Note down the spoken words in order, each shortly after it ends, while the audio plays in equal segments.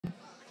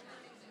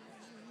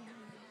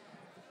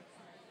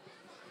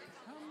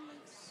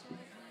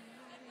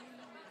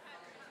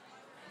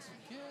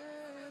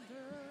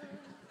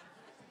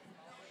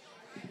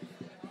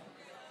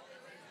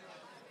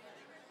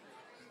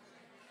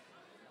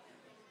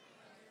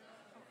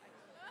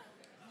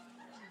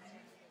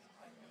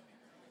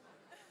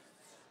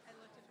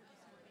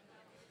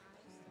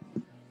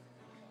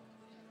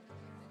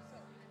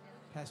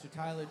Pastor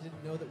Tyler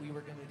didn't know that we were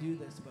going to do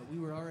this, but we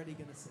were already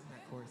going to sing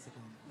that chorus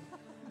again.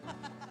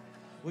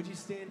 Would you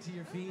stand to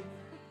your feet?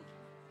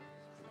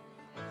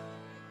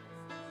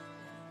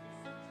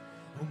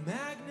 Oh,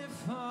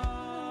 magnify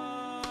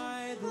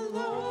the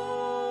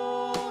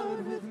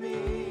Lord with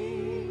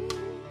me.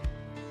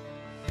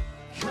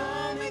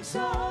 Come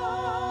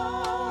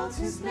exalt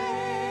his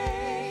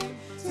name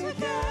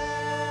together.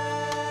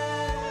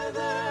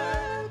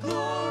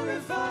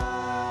 Glorify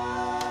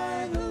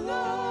the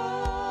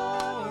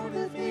Lord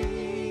with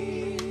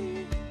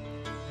me.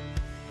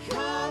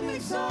 Come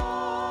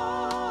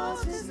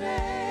exalt his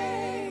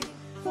name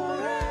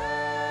forever.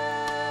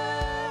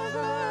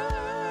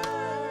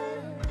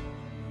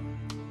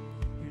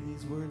 Hear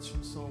these words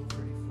from Psalm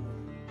 34.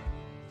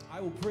 I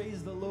will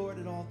praise the Lord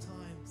at all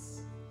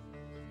times.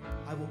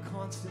 I will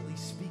constantly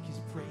speak his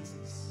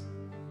praises.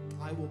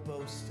 I will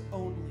boast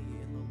only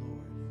in the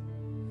Lord.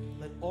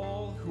 Let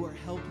all who are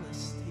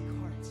helpless take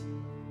heart.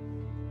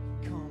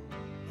 Come,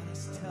 let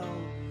us tell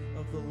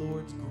of the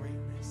Lord's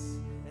greatness,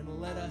 and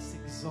let us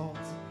exalt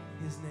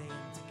his name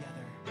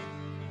together.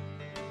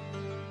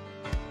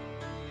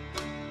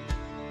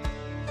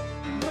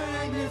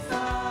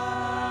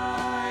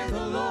 Magnify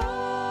the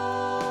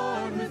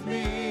Lord with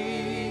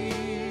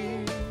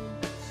me.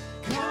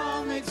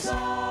 Come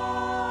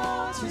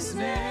exalt his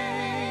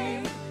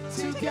name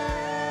together.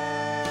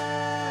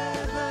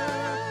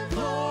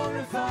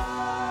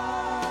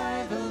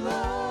 Glorify the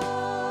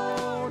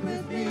Lord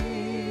with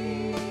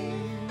me.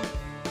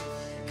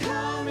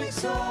 Come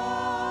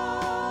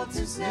exalt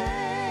his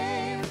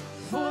name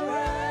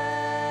forever.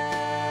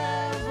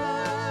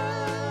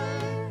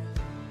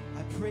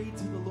 I prayed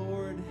to the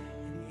Lord and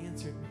he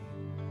answered me.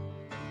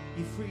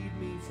 He freed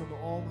me from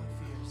all my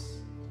fears.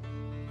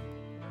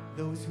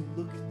 Those who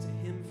look to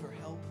him for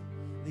help,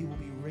 they will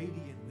be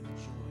radiant with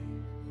joy.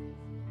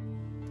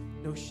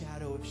 No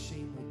shadow of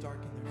shame will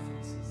darken their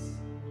faces.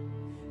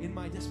 In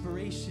my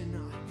desperation, I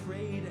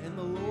prayed, and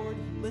the Lord,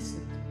 he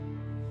listened.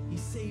 He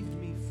saved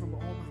me from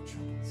all my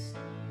troubles.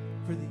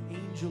 For the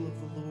angel of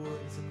the Lord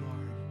is a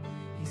guard.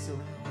 He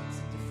surrounds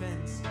and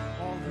defends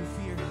all who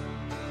fear him.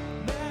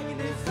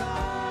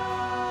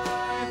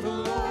 Magnify the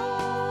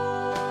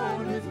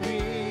Lord with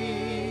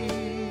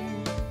me.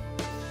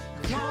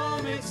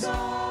 Come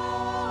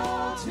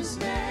exalt his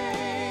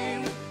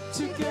name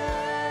together.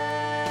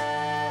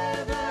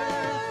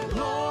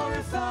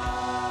 Glorify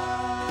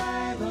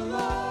the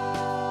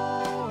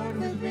Lord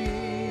with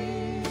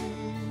me.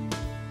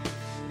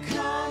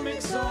 Come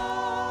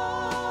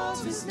exalt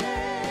his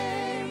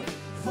name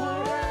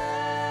forever.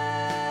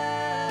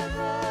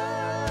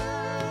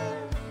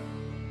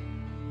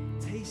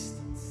 Taste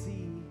and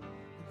see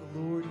that the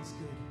Lord is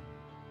good.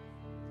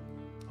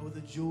 Oh,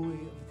 the joy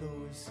of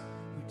those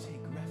who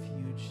take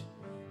refuge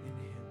in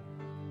him.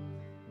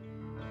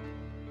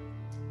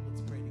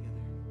 Let's pray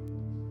together.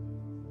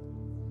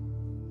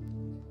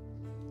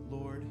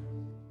 Lord,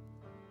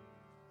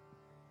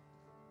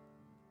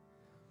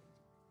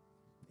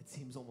 it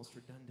seems almost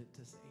redundant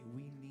to say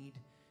we need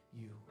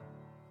you.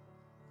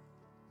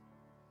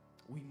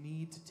 We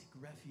need to take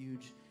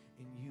refuge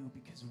in you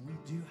because we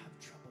do have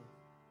trouble.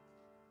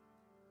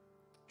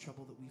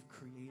 Trouble that we've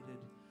created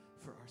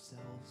for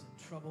ourselves and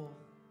trouble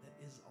that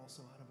is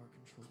also out of our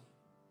control.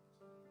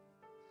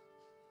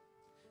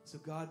 So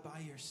God, by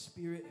your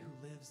Spirit who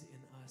lives in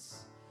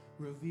us,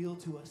 reveal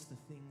to us the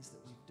things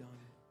that we've done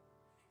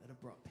that have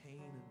brought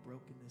pain and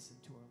brokenness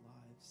into our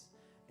lives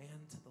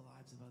and to the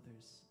lives of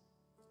others.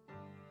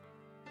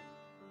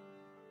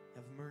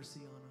 Have mercy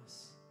on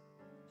us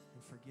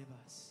and forgive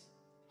us,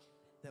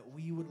 that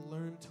we would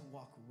learn to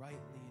walk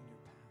rightly in your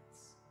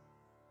paths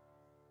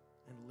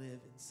and live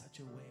in such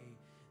a way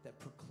that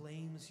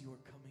proclaims your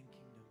coming kingdom.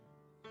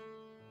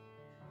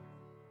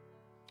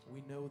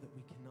 We know that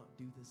we cannot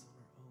do this on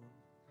our own.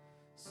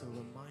 So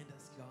remind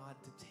us, God,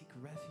 to take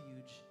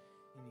refuge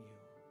in you,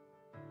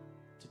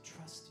 to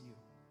trust you,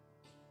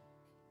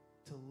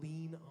 to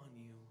lean on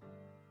you,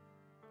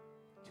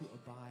 to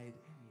abide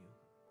in you.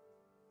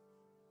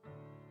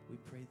 We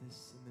pray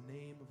this in the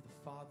name of the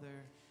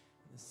Father,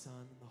 and the Son,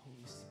 and the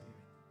Holy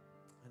Spirit.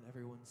 And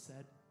everyone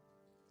said,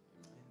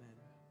 Amen.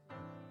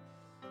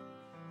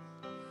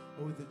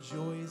 Oh, the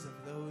joys of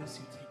those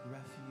who take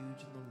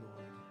refuge in the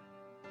Lord.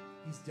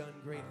 He's done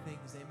great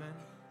things. Amen. Amen.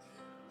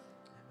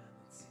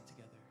 Let's sing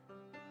together.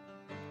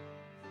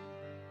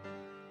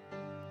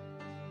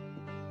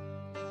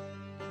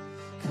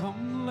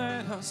 Come,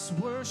 let us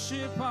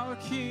worship our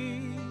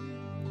King.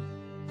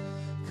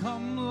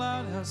 Come,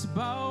 let us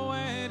bow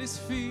at his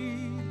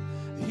feet.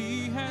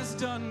 He has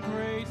done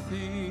great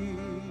things.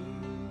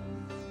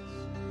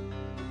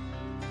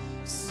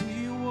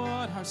 See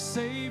what our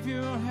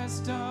Savior has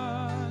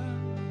done.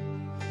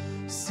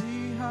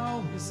 See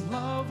how his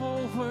love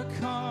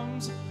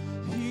overcomes.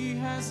 He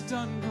has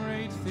done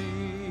great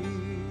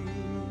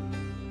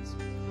things.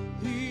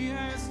 He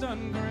has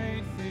done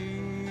great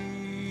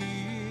things.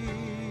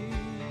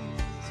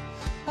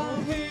 Oh,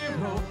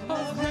 hero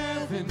of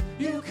heaven,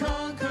 you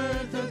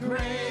conquered the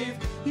grave.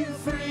 You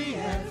free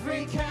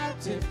every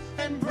captive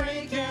and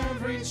break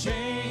every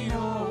chain.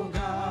 Oh,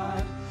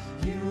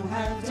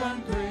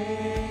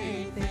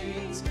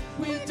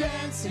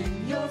 dance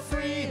in your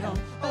freedom,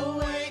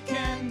 awake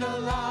and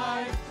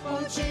alive.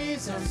 Oh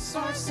Jesus,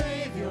 our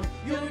Savior,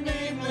 your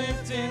name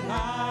lifted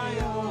high,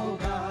 oh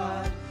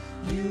God.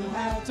 You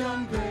have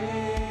done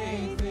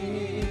great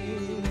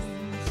things.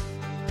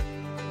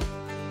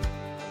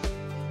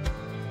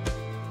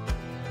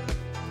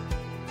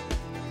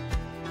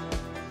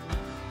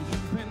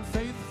 You've been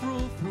faithful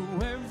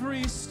through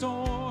every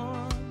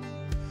storm.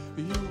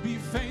 You'll be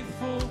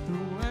faithful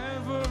through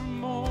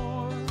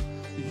evermore.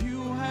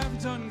 You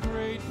have done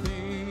great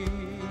things.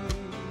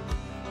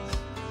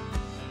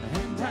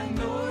 And I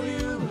know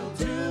you will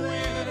do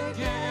it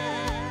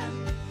again.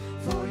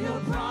 For your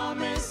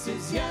promise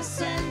is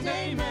yes and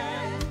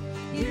amen.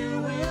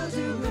 You will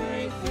do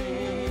great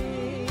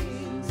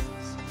things.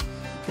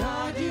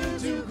 God, you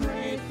do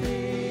great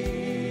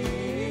things.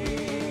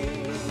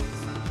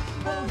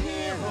 Oh,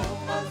 hero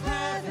of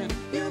heaven,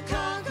 you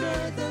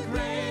conquered the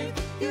grave.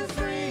 You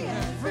free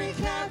every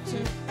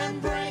captive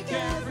and break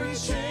every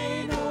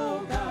chain,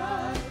 oh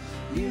God.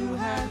 You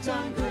have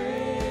done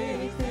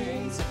great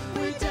things.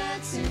 We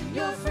dance in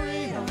your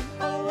freedom,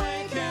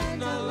 awake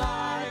and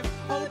alive.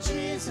 Oh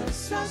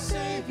Jesus, our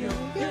Savior,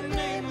 your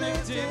name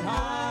lifted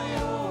high,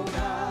 oh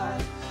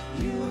God.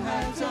 You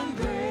have done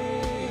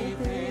great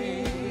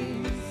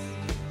things.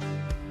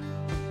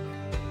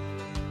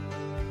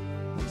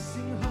 We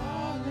sing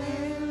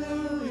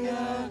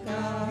hallelujah,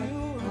 God,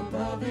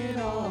 above it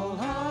all.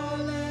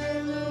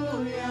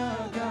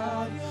 Hallelujah,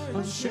 God,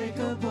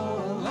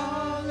 unshakable.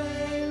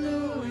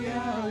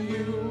 Hallelujah,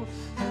 you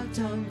have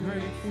done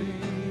great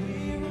things.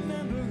 We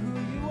remember who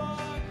you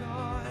are,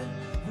 God.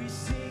 We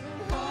sing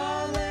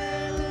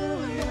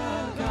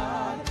Hallelujah,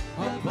 God,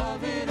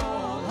 above it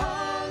all.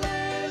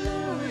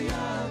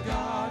 Hallelujah,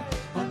 God,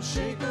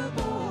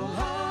 unshakable.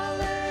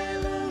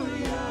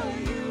 Hallelujah,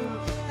 you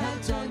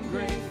have done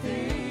great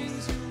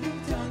things.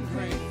 You've done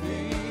great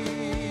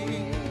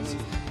things.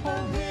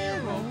 Oh,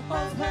 hero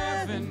of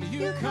heaven,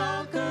 you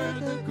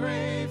conquered the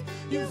grave.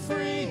 You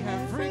free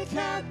every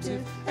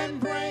captive and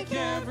break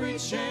every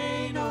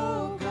chain,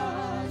 oh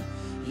God.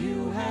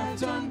 You have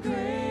done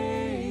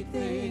great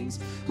things.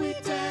 We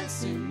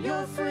dance in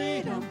your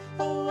freedom,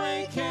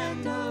 awake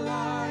and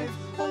alive.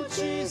 Oh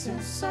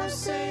Jesus, our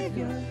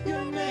Savior,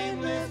 your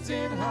name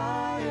lifted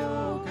high,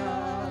 oh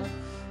God.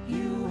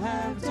 You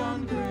have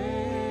done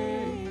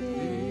great things.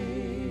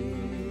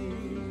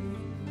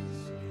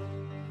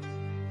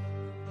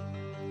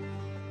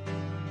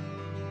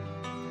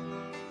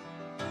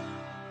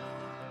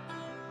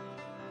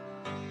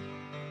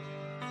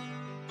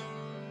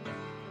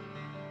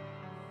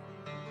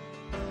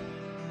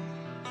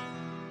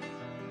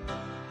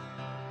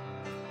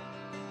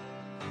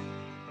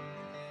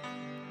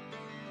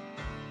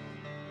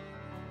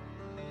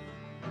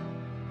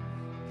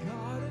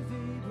 God of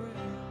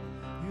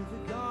Abraham, you're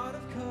the God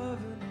of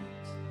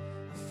covenant,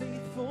 of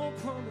faithful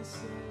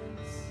promises.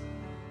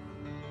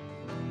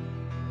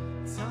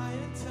 Time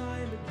and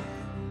time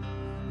again,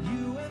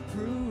 you have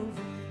proven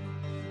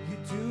you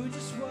do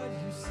just what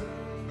you say.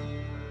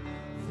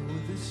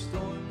 Though the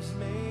storms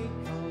may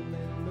come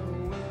and the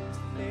winds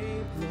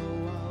may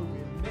blow, I'll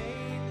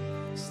remain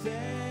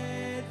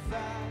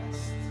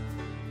steadfast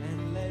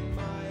and let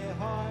my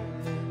heart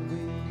learn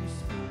when you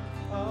speak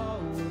a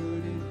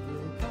word, it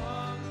will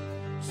come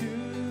to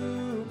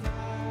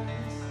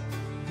pass.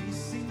 We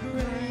sing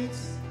great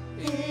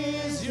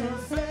Is your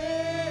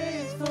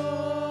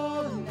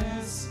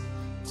faithfulness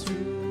to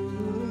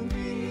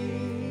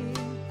me?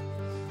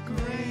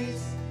 Great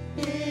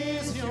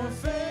is your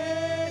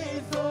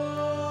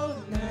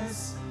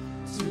faithfulness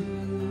to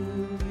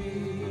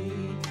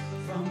me.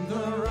 From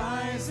the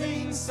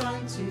rising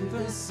sun to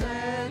the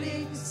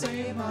setting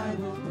same, I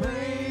will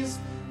praise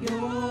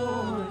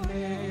your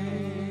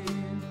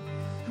name.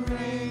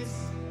 Great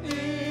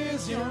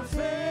is your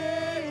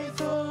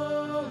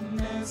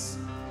faithfulness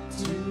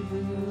to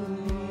me.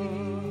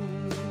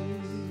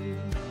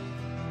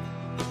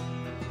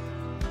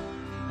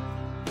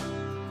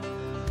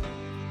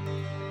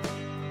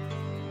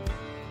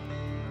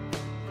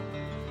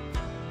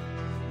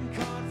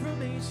 God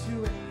from age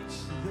to age,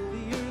 though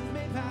the earth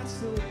may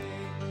pass away,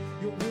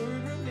 your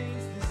word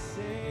remains the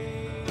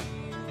same.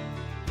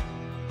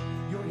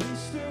 Your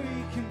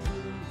history can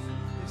prove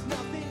there's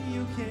nothing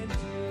you can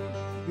do.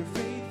 You're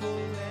faithful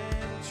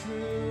and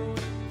true.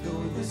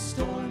 Though the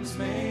storms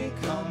may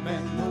come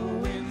and the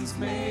winds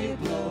may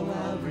blow,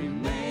 I'll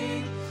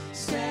remain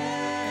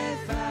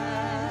steadfast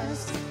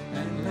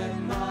and let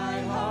my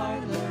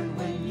heart learn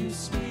when you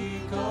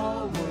speak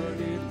a word,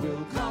 it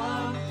will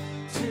come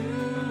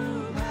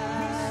to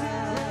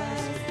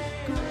pass.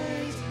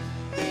 Great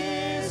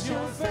is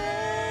your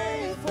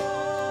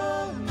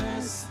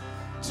faithfulness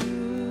to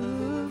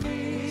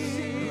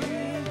me.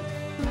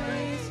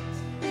 Great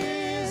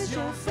is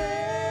your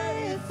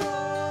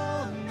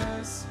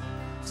faithfulness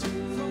to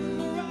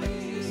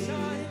me.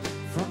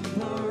 From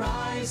the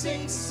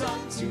rising sun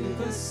to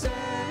the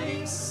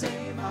setting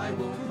same, I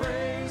will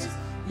praise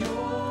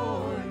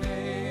your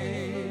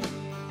name.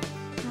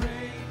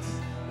 Great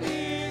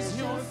is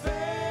your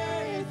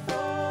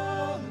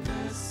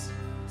faithfulness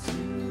to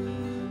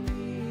me.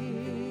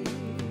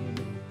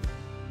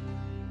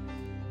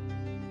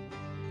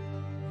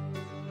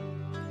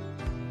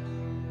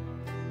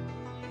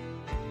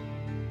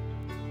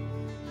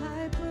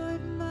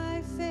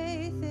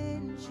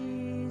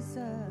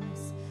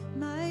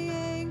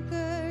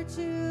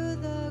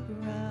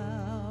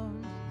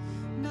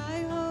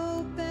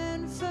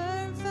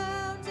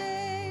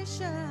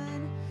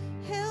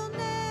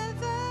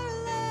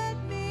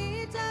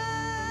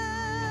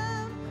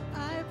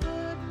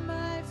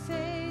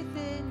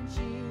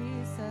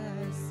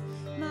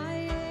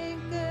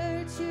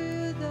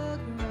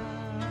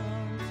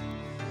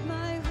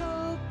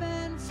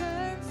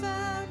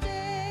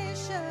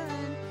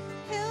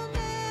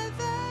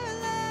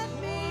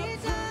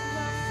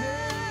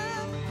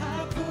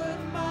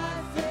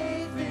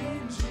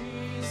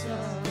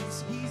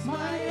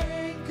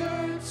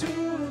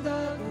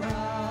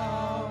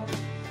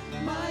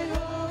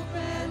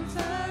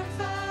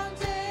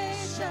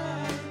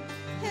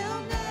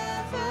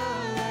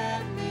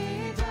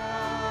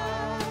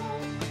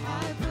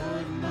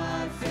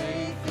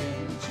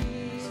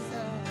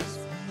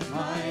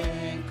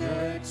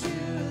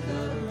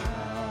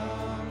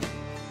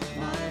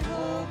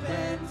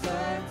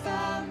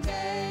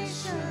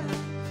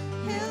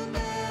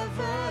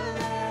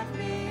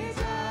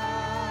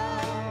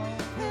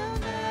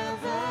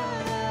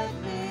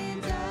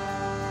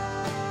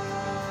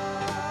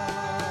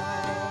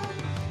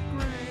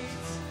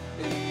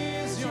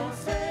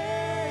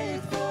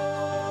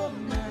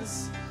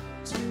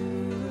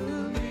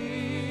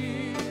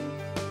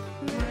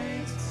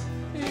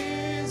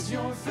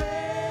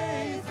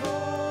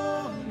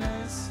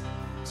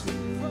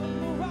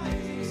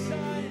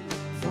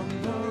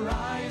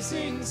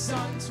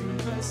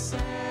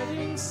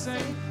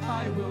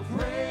 I will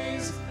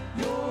praise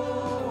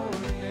your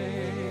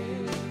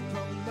name.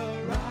 From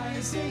the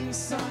rising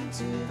sun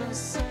to the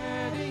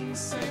setting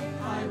sun,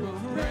 I will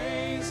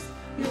praise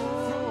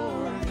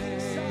your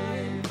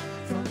name.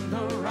 From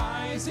the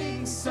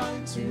rising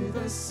sun to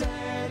the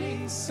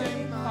setting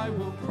sun, I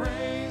will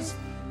praise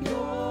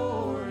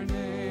your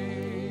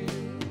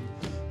name.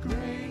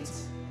 Great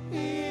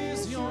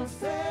is your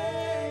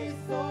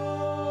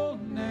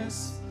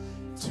faithfulness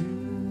to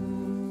me.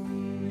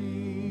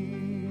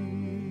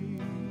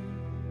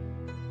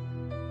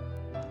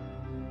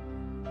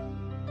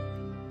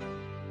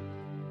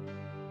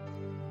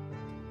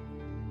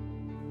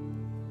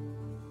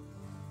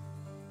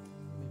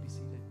 You may be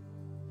seated.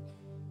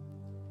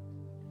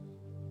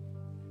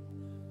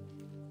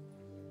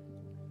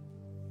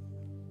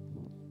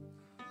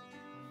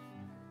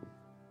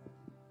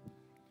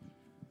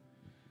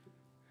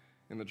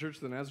 In the Church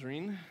of the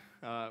Nazarene,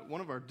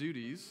 one of our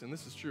duties, and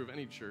this is true of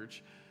any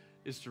church,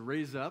 is to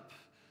raise up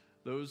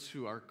those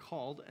who are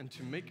called and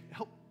to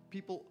help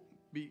people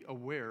be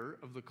aware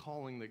of the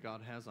calling that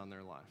God has on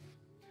their life.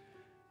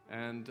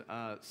 And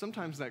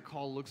sometimes that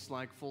call looks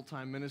like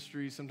full-time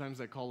ministry, sometimes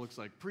that call looks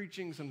like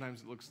preaching,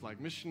 sometimes it looks like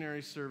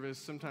missionary service,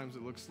 sometimes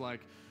it looks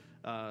like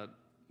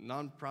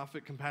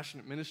nonprofit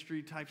compassionate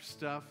ministry type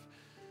stuff.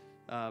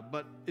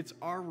 But it's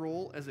our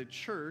role as a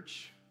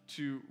church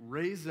to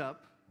raise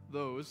up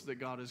those that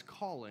God is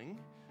calling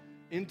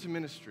into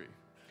ministry.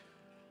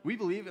 We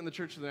believe in the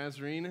Church of the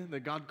Nazarene that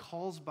God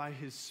calls by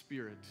His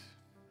Spirit.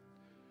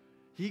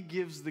 He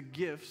gives the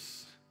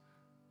gifts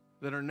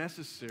that are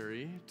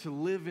necessary to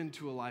live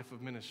into a life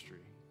of ministry.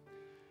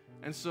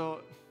 And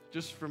so,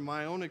 just from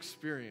my own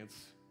experience,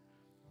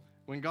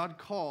 when God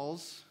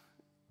calls,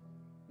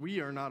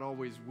 we are not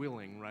always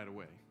willing right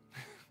away.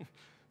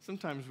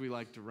 Sometimes we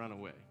like to run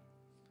away.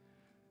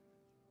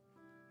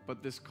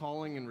 But this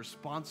calling in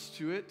response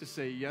to it, to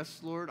say,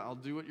 yes, Lord, I'll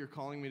do what you're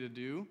calling me to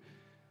do,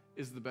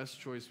 is the best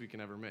choice we can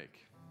ever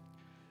make.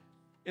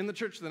 In the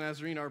Church of the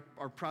Nazarene,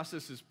 our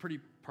process is pretty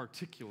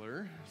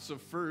particular. So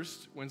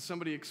first, when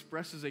somebody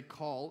expresses a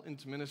call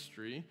into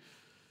ministry,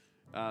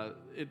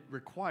 it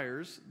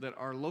requires that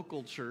our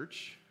local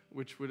church,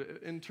 which would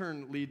in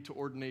turn lead to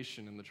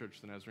ordination in the Church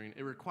of the Nazarene,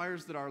 it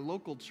requires that our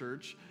local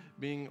church,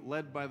 being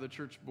led by the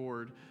church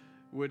board,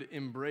 would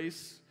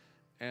embrace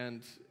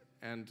and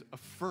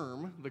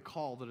affirm the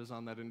call that is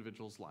on that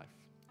individual's life.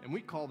 And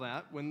we call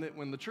that, when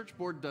the church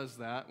board does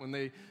that, when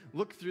they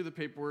look through the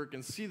paperwork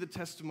and see the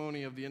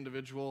testimony of the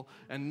individual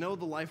and know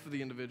the life of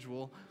the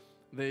individual,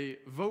 they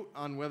vote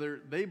on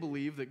whether they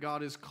believe that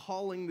God is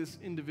calling this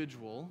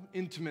individual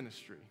into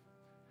ministry.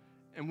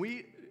 And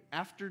we,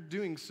 after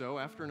doing so,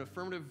 after an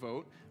affirmative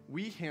vote,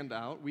 we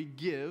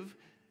give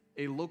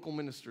a local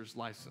minister's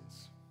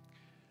license.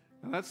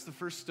 Now, that's the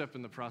first step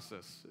in the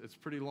process. It's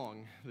pretty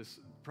long, this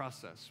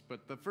process.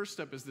 But the first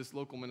step is this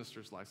local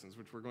minister's license,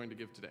 which we're going to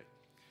give today.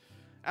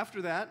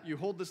 After that, you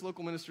hold this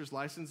local minister's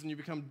license and you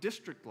become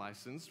district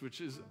licensed,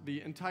 which is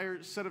the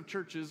entire set of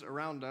churches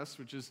around us,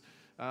 which is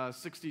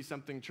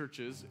 60-something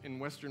churches in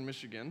Western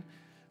Michigan,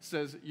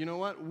 says, you know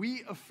what,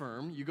 we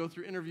affirm, you go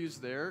through interviews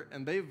there,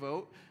 and they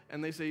vote,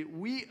 and they say,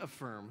 we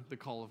affirm the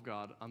call of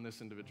God on this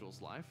individual's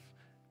life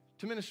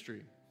to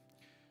ministry.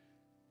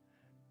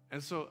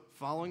 And so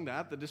following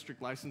that, the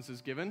district license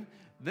is given.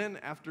 Then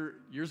after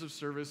years of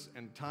service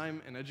and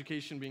time and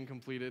education being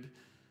completed,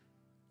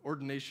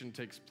 ordination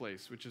takes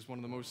place, which is one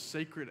of the most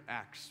sacred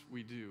acts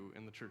we do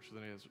in the Church of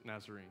the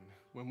Nazarene.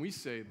 When we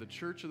say the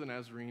Church of the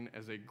Nazarene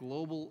as a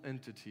global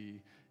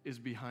entity is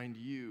behind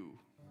you,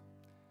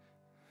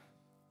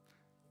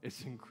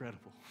 it's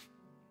incredible.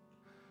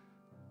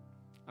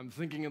 I'm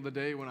thinking of the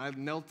day when I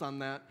knelt on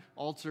that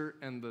altar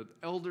and the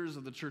elders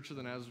of the Church of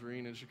the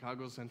Nazarene in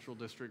Chicago Central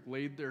District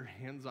laid their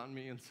hands on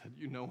me and said,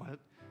 you know what?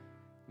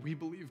 We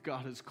believe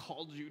God has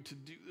called you to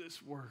do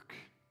this work.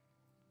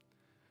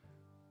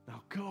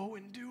 Now go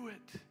and do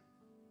it.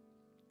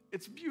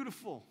 It's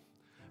beautiful,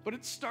 but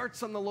it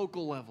starts on the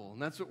local level,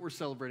 and that's what we're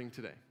celebrating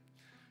today.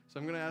 So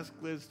I'm going to ask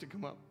Liz to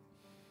come up.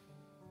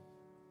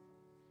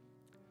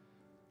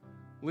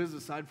 Liz,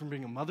 aside from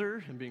being a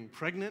mother and being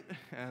pregnant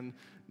and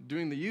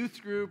doing the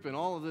youth group and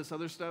all of this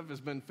other stuff, has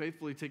been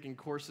faithfully taking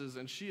courses,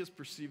 and she has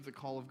perceived the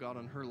call of God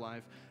on her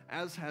life,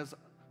 as has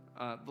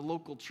the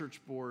local church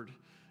board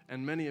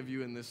and many of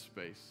you in this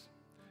space.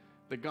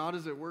 That God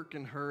is at work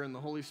in her and the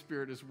Holy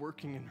Spirit is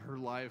working in her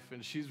life,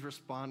 and she's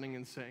responding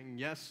and saying,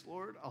 yes,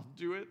 Lord, I'll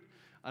do it.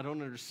 I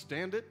don't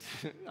understand it.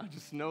 I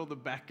just know the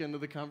back end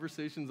of the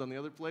conversations on the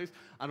other place.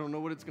 I don't know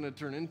what it's going to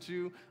turn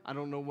into. I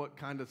don't know what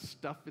kind of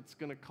stuff it's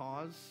going to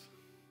cause.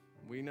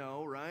 We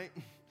know, right?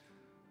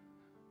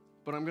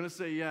 But I'm going to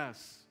say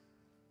yes.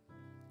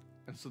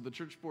 And so the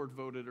church board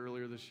voted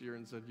earlier this year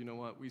and said, you know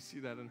what? We see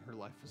that in her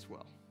life as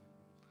well.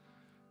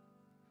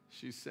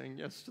 She's saying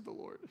yes to the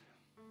Lord.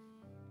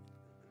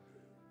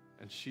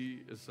 And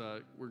she is,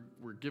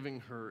 we're giving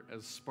her,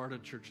 as Sparta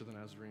Church of the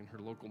Nazarene, her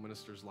local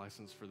minister's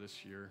license for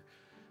this year.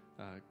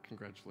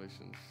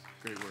 Congratulations.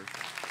 Great work.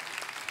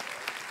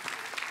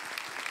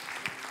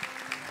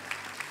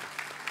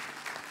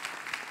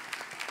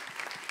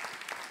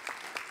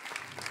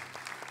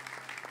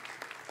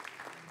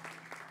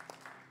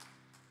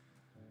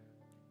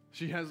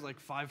 She has like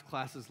 5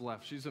 classes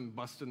left. She's been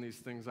busting these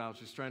things out.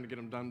 She's trying to get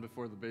them done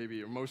before the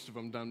baby, or most of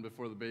them done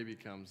before the baby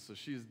comes. So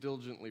she's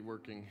diligently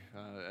working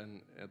and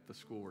at the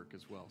schoolwork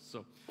as well.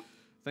 So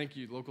thank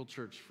you, local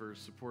church, for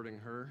supporting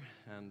her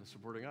and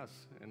supporting us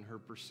in her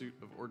pursuit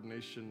of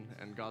ordination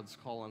and God's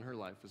call on her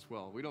life as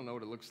well. We don't know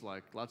what it looks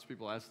like. Lots of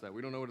people ask that.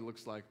 We don't know what it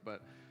looks like,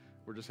 but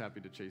we're just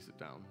happy to chase it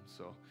down.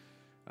 So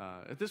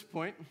at this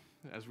point,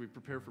 as we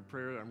prepare for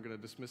prayer, I'm going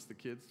to dismiss the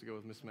kids to go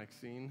with Miss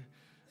Maxine.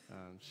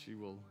 She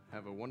will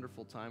have a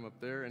wonderful time up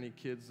there. Any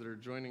kids that are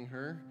joining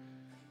her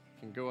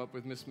can go up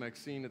with Miss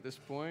Maxine at this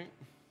point.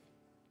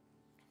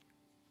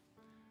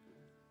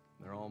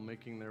 They're all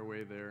making their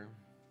way there.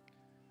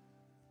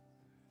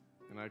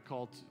 And I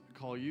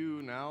call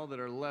you now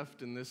that are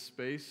left in this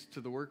space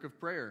to the work of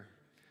prayer.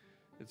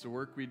 It's a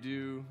work we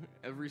do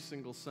every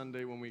single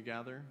Sunday when we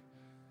gather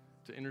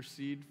to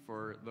intercede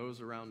for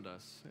those around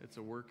us. It's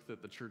a work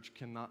that the church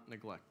cannot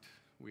neglect.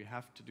 We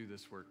have to do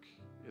this work.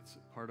 It's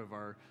part of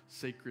our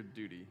sacred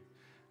duty.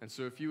 And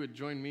so if you would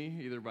join me,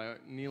 either by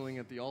kneeling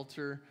at the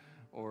altar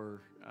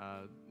or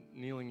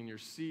kneeling in your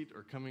seat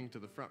or coming to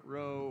the front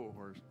row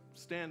or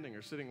standing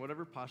or sitting,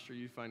 whatever posture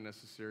you find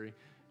necessary,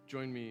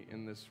 join me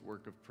in this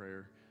work of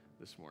prayer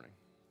this morning.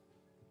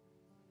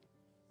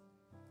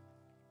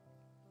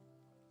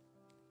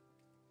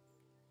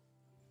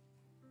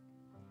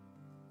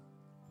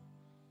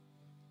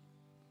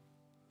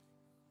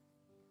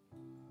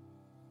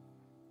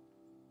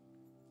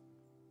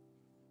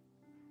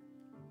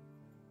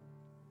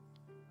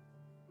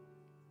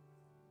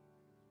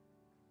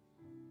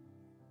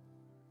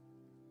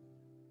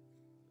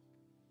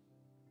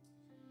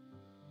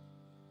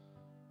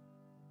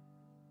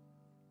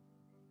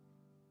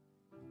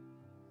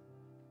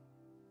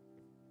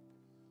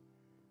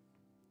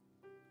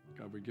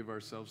 God, we give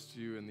ourselves to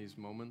you in these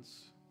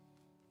moments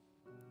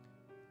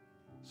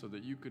so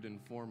that you could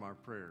inform our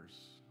prayers,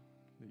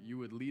 that you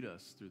would lead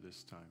us through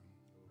this time.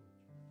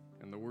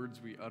 And the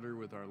words we utter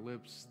with our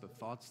lips, the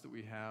thoughts that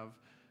we have,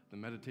 the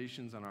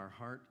meditations on our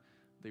heart,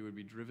 they would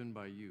be driven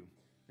by you,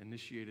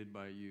 initiated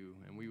by you,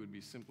 and we would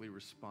be simply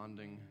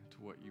responding to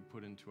what you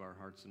put into our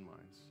hearts and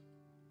minds.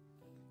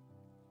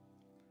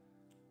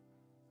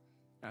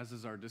 As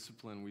is our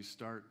discipline, we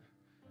start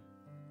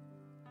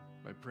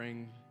by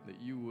praying that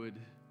you would,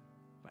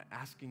 by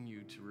asking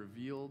you to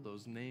reveal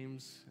those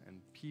names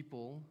and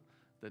people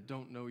that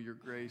don't know your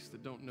grace,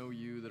 that don't know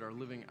you, that are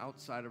living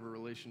outside of a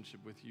relationship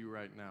with you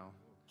right now.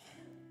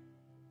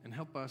 And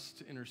help us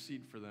to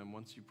intercede for them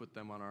once you put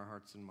them on our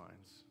hearts and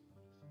minds.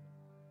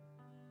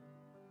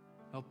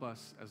 Help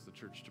us as the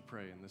church to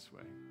pray in this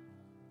way.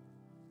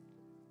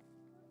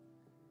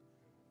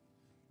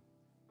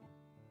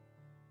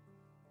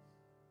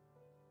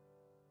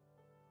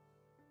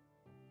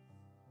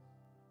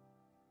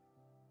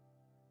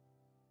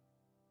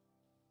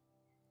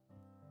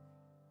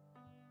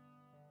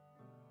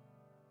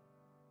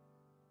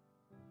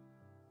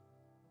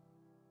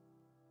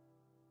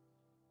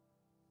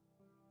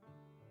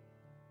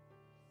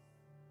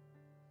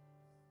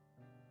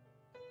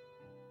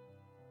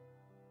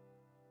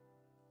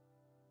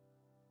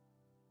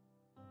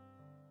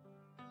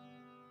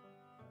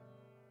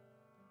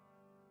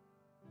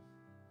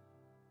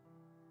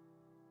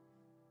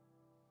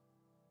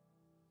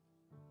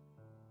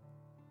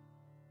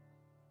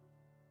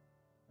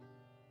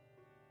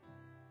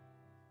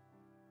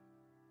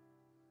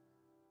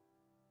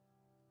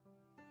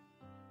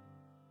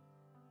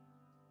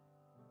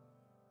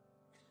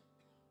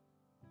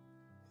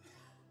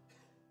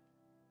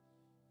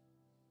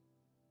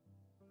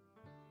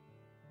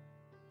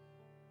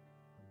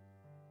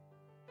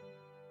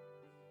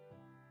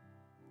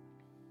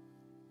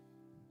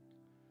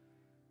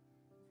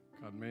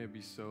 God, may it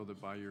be so that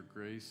by your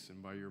grace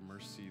and by your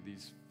mercy,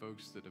 these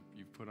folks that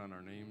you've put on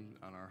our name,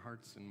 on our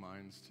hearts and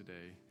minds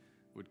today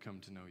would come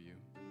to know you.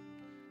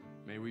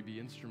 May we be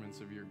instruments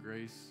of your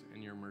grace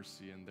and your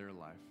mercy in their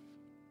life.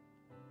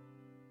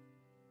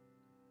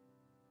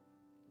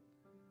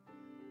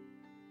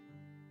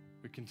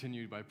 We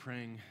continue by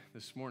praying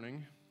this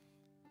morning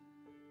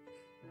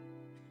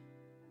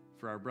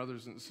for our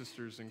brothers and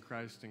sisters in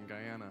Christ in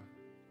Guyana.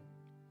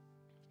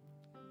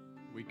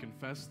 We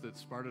confess that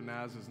Sparta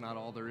Naz is not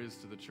all there is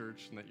to the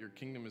church and that your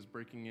kingdom is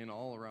breaking in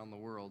all around the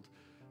world.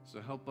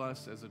 So help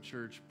us as a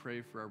church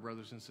pray for our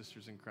brothers and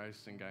sisters in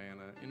Christ in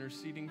Guyana,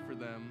 interceding for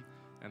them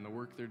and the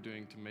work they're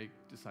doing to make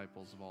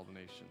disciples of all the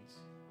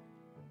nations.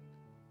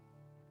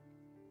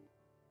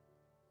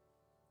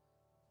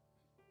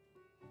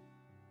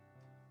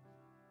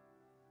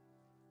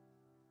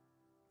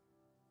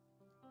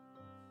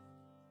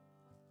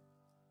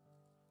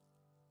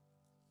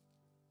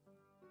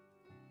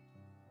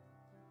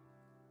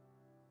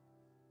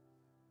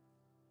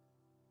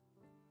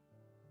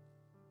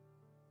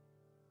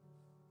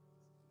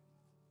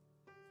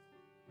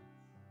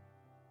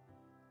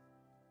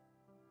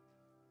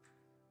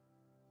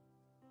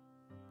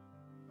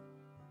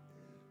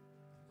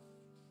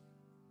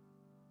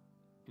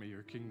 May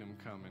your kingdom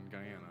come in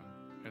Guyana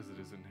as it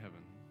is in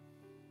heaven.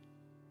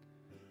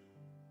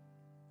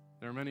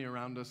 There are many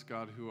around us,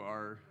 God, who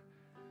are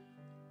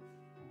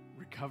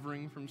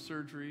recovering from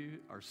surgery,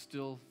 are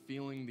still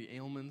feeling the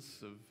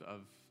ailments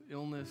of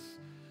illness.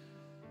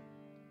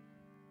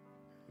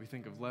 We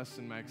think of Les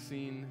and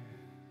Maxine.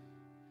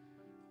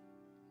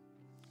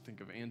 Think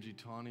of Angie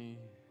Tawney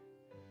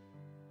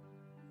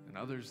and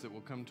others that will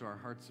come to our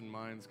hearts and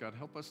minds. God,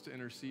 help us to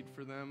intercede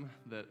for them,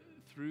 that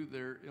through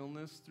their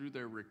illness, through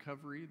their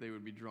recovery, they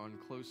would be drawn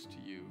close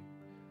to you.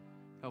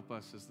 Help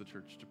us as the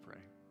church to pray.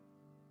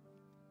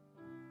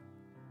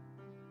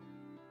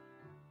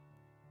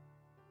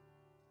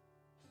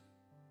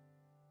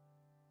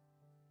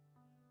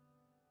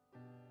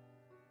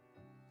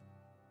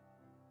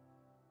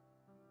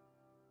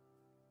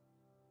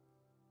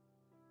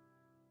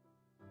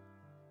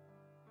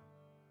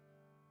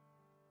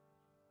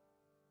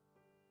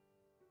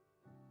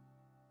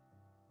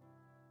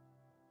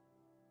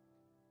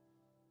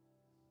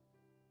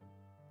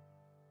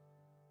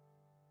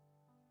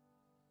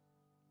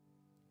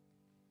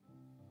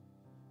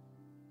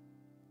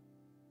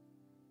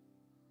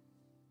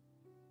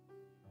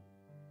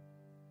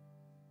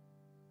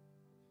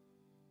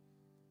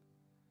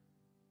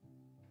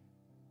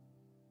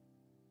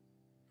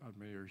 God,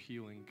 may your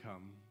healing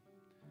come.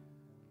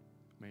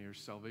 May your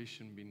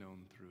salvation be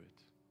known through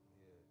it.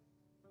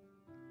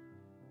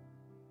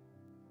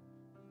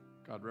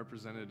 God,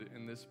 represented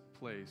in this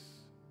place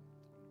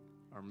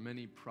are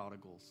many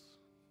prodigals.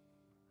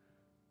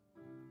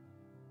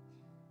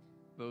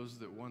 Those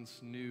that once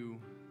knew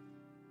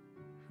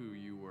who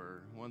you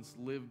were, once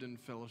lived in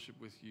fellowship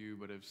with you,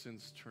 but have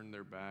since turned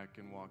their back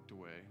and walked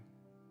away.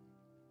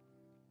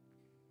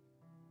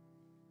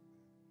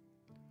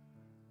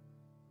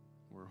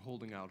 We're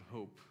holding out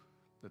hope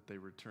that they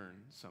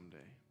return someday.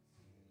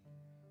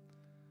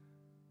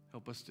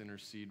 Help us to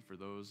intercede for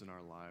those in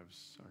our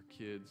lives, our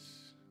kids,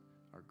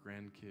 our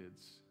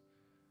grandkids,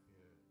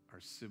 our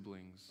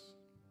siblings,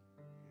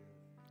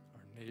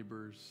 our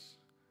neighbors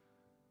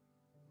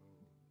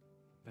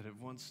that have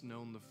once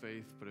known the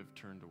faith but have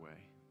turned away.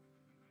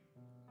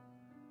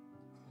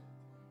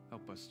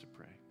 Help us to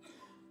pray.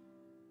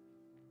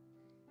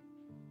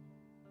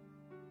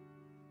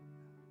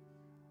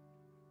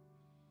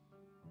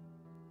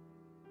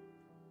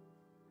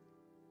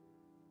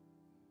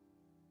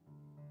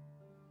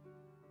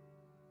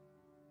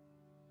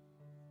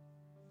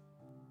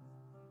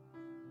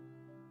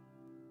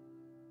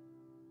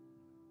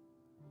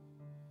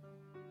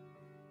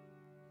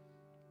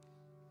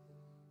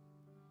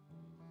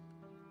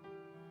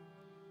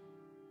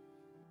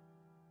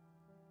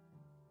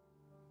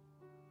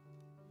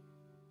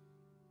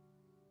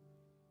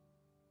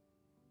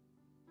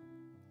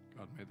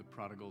 God, may the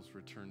prodigals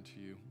return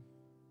to you.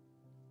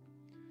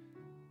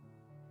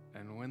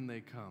 And when they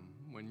come,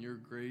 when your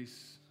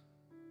grace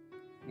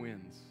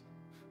wins,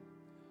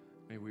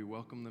 may we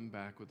welcome them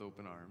back with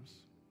open arms.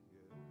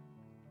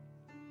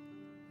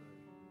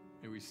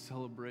 May we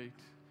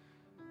celebrate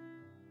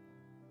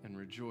and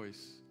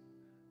rejoice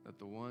that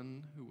the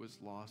one who was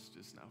lost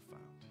is now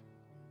found.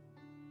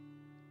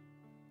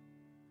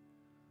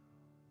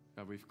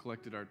 God, we've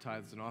collected our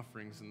tithes and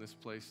offerings in this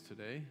place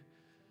today.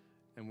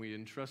 And we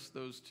entrust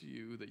those to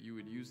you, that you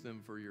would use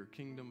them for your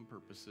kingdom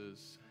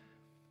purposes.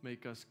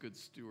 Make us good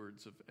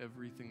stewards of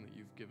everything that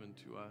you've given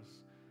to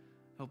us.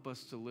 Help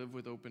us to live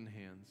with open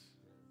hands,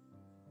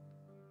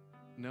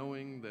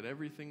 knowing that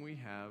everything we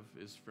have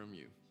is from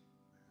you.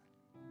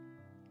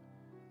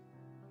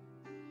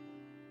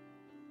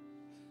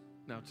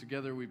 Now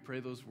together we pray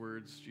those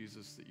words,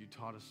 Jesus, that you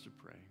taught us to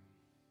pray.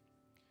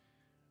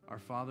 Our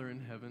Father in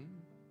heaven,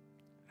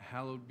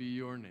 hallowed be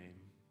your name.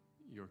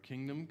 Your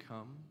kingdom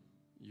come.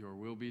 Your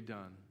will be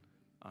done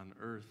on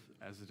earth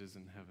as it is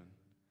in heaven.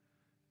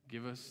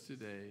 Give us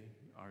today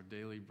our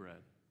daily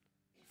bread.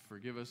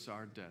 Forgive us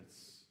our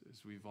debts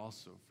as we've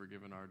also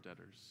forgiven our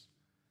debtors.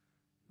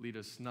 Lead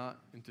us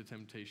not into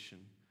temptation,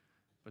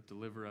 but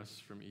deliver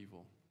us from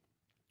evil.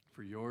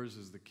 For yours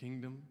is the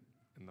kingdom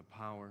and the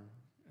power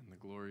and the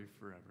glory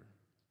forever.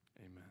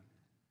 Amen.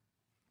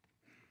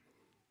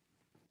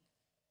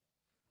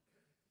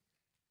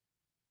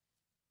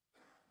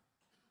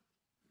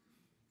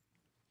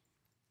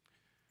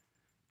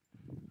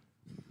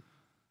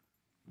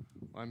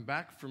 I'm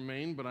back from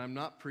Maine, but I'm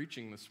not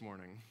preaching this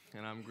morning,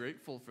 and I'm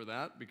grateful for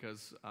that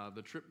because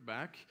the trip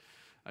back,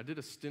 I did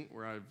a stint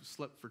where I've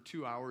slept for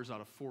 2 hours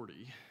out of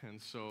 40, and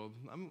so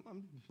I'm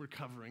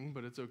recovering,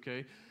 but it's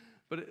okay.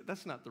 But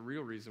that's not the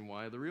real reason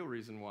why. The real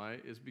reason why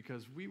is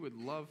because we would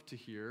love to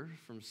hear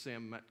from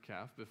Sam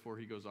Metcalf before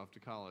he goes off to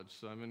college.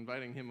 So I'm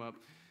inviting him up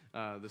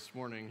this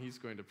morning. He's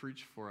going to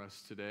preach for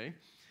us today.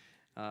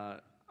 I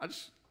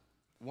just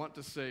want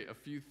to say a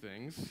few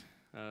things.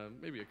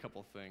 Maybe a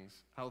couple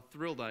things. How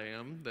thrilled I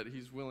am that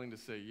he's willing to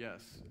say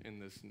yes in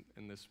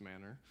this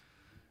manner.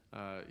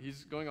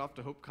 He's going off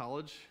to Hope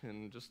College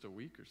in just a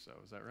week or so.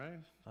 Is that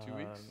right? 2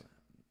 weeks?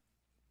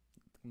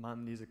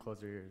 Mom needs a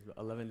closer here.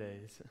 11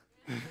 days.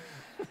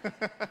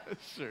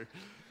 Sure.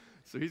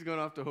 So he's going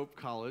off to Hope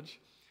College.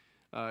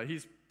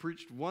 He's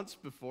preached once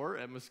before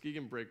at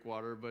Muskegon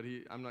Breakwater, but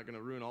I'm not going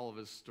to ruin all of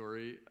his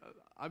story.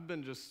 I've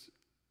been just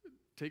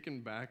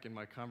taken back in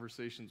my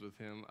conversations with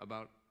him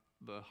about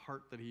the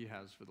heart that he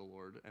has for the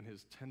Lord and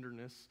his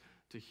tenderness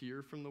to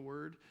hear from the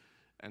word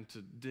and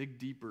to dig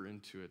deeper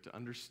into it, to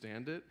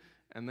understand it,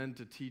 and then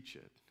to teach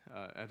it.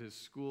 At his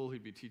school,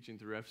 he'd be teaching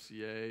through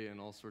FCA and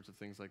all sorts of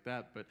things like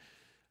that, but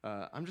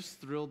I'm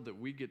just thrilled that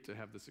we get to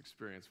have this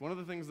experience. One of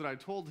the things that I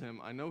told him,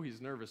 I know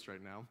he's nervous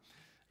right now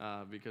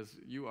because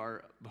you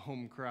are the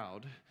home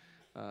crowd,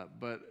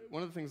 but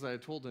one of the things I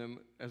told him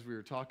as we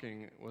were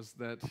talking was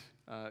that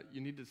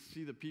you need to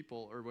see the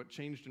people, or what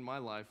changed in my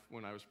life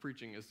when I was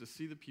preaching is to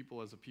see the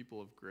people as a people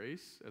of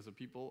grace, as a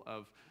people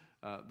of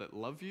that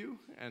love you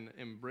and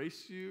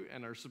embrace you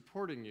and are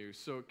supporting you.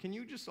 So can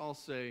you just all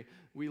say,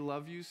 "We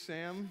love you,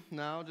 Sam,"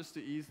 now, just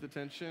to ease the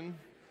tension?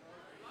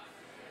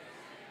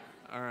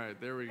 All right,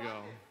 there we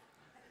go.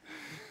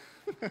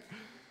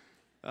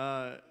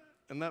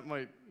 And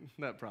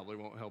that probably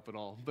won't help at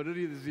all, but it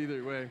is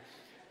either way.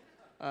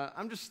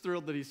 I'm just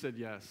thrilled that he said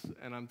yes,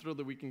 and I'm thrilled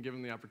that we can give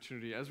him the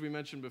opportunity. As we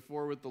mentioned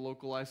before with the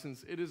local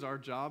license, it is our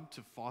job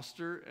to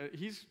foster.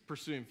 He's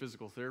pursuing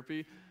physical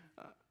therapy.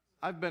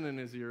 I've been in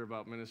his ear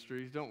about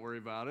ministry. Don't worry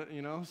about it,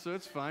 so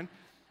it's fine.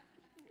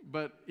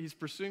 But he's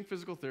pursuing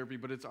physical therapy,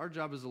 but it's our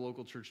job as a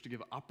local church to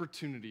give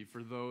opportunity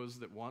for those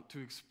that want to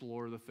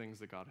explore the things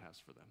that God has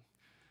for them.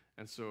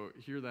 And so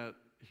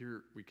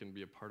here we can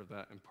be a part of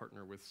that and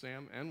partner with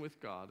Sam and with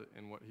God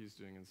in what he's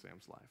doing in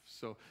Sam's life.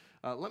 So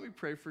let me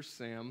pray for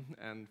Sam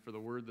and for the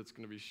word that's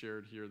going to be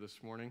shared here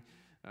this morning,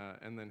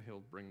 and then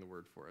he'll bring the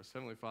word for us.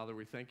 Heavenly Father,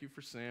 we thank you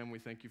for Sam. We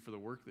thank you for the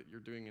work that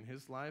you're doing in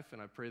his life,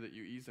 and I pray that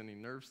you ease any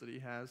nerves that he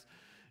has,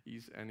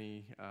 ease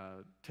any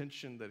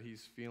tension that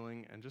he's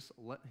feeling, and just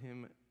let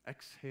him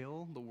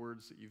exhale the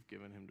words that you've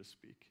given him to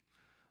speak.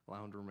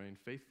 Allow him to remain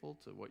faithful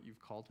to what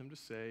you've called him to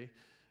say,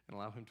 and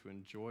allow him to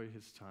enjoy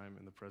his time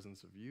in the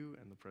presence of you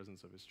and the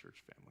presence of his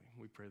church family.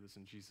 We pray this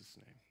in Jesus'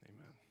 name.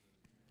 Amen.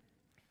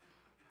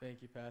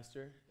 Thank you,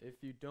 Pastor.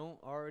 If you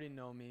don't already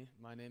know me,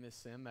 my name is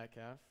Sam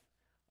Metcalf.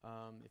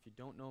 If you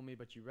don't know me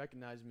but you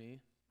recognize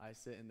me, I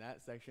sit in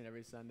that section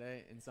every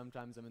Sunday, and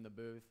sometimes I'm in the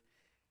booth.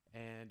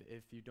 And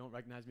if you don't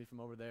recognize me from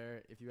over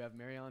there, if you have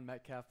Mary Ellen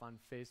Metcalf on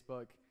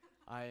Facebook,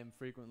 I am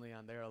frequently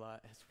on there a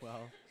lot as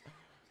well.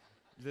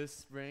 This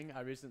spring,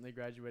 I recently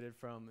graduated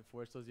from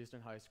Forest Hills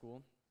Eastern High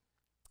School.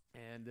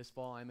 And this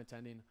fall, I'm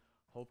attending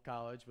Hope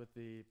College with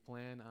the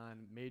plan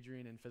on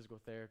majoring in physical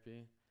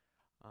therapy.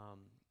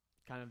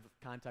 Kind of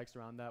context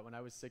around that, when I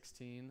was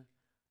 16,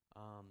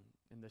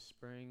 in the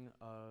spring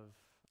of,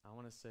 I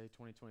want to say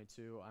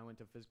 2022, I went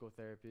to physical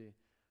therapy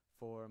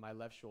for my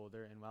left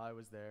shoulder. And while I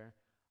was there,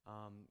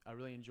 I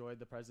really enjoyed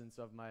the presence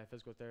of my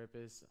physical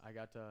therapist. I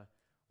got to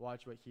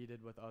watch what he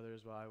did with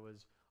others while I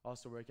was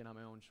also working on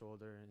my own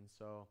shoulder. And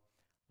so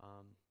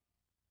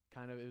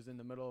it was in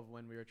the middle of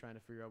when we were trying to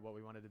figure out what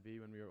we wanted to be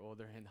when we were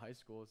older in high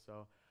school.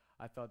 So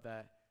I thought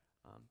that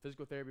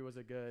physical therapy was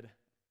a good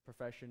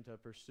profession to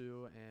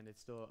pursue, and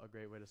it's still a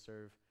great way to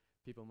serve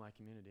people in my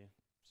community.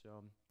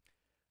 So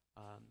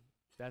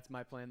that's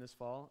my plan this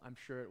fall. I'm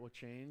sure it will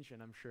change,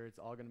 and I'm sure it's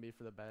all going to be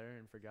for the better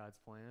and for God's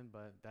plan,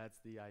 but that's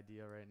the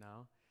idea right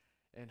now.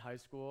 In high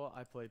school,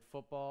 I played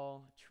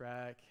football,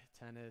 track,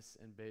 tennis,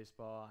 and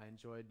baseball. I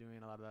enjoyed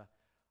doing a lot of the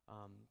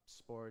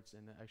sports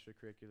and the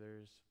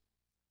extracurriculars.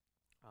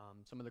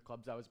 Some of the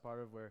clubs I was part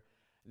of were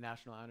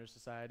National Honor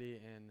Society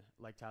and,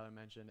 like Tyler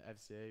mentioned,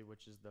 FCA,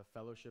 which is the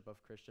Fellowship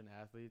of Christian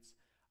Athletes.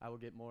 I will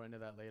get more into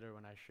that later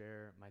when I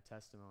share my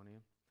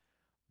testimony.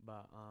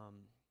 But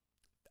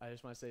I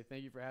just want to say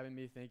thank you for having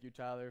me. Thank you,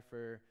 Tyler,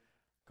 for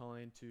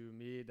calling to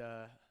me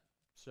to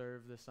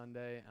serve this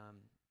Sunday.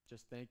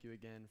 Just thank you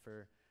again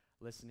for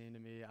listening to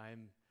me.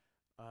 I'm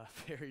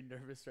very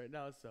nervous right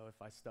now, so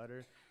if I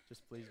stutter,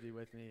 just please be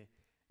with me.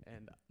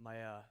 And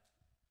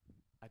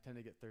I tend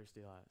to get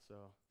thirsty a lot, so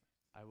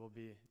I will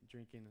be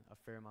drinking a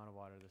fair amount of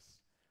water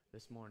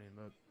this morning.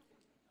 But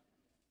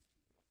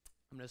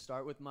I'm going to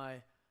start with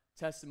my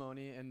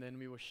testimony, and then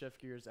we will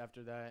shift gears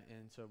after that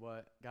into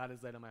what God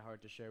has laid on my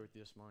heart to share with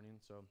you this morning.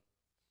 So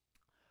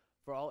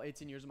for all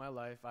 18 years of my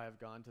life, I have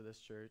gone to this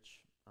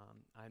church.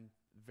 I'm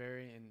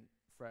very and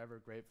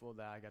forever grateful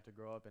that I got to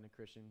grow up in a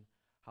Christian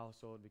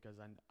household, because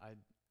I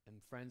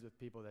am friends with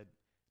people that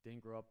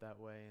didn't grow up that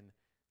way, and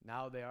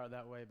now they are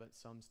that way, but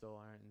some still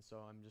aren't. And so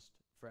I'm just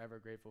forever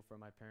grateful for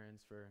my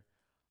parents for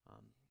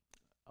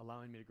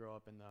allowing me to grow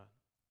up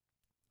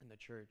in the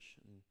church.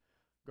 And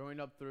growing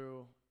up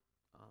through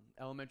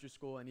elementary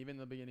school and even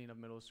the beginning of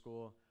middle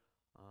school,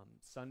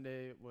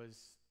 Sunday was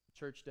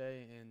church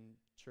day, and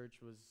church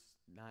was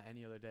not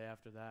any other day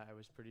after that. I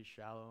was pretty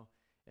shallow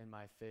in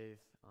my faith.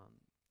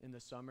 In the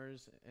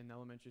summers in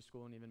elementary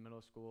school and even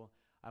middle school,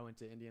 I went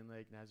to Indian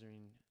Lake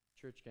Nazarene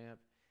church camp,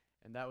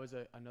 and that was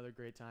another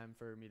great time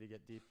for me to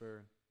get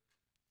deeper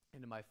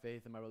into my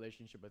faith and my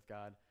relationship with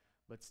God.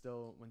 But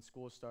still, when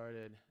school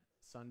started,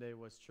 Sunday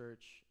was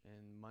church,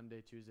 and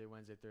Monday, Tuesday,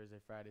 Wednesday, Thursday,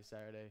 Friday,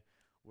 Saturday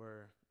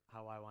were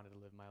how I wanted to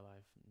live my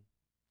life.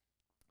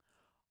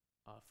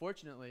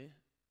 Fortunately,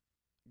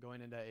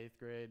 going into 8th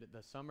grade,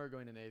 the summer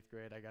going into 8th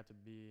grade, I got to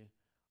be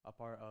a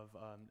part of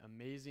an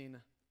amazing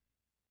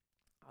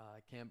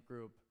camp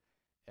group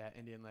at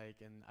Indian Lake,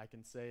 and I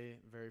can say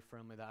very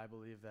firmly that I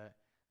believe that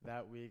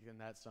that week and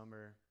that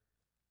summer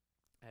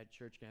at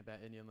church camp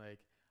at Indian Lake,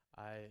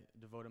 I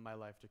devoted my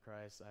life to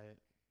Christ.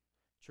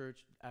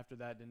 Church after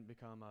that didn't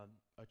become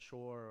a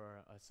chore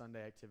or a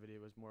Sunday activity.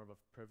 It was more of a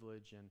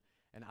privilege and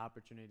an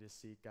opportunity to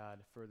seek God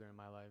further in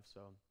my life.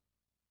 So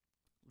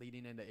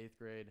leading into 8th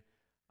grade,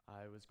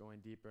 I was going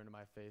deeper into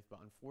my faith, but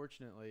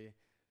unfortunately,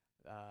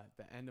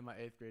 the end of my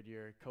 8th grade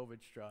year,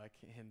 COVID struck,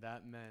 and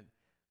that meant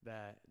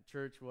that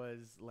church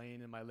was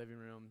laying in my living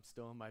room,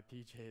 still in my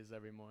PJs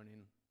every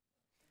morning.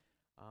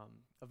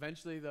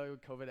 Eventually, though,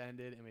 COVID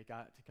ended, and we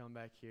got to come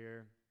back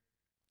here.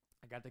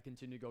 I got to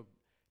continue to go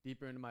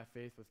deeper into my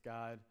faith with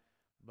God,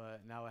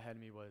 but now ahead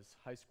of me was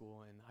high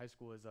school, and high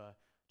school is a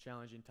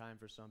challenging time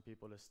for some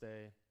people to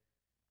stay,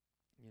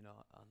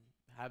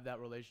 have that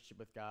relationship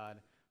with God,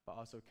 but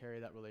also carry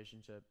that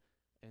relationship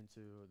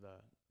into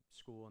the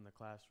school and the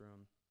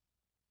classroom.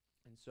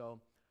 And so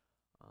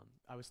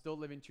I was still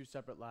living 2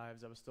 separate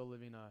lives. I was still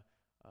living a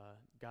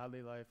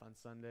godly life on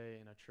Sunday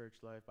and a church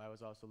life, but I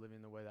was also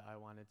living the way that I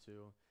wanted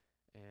to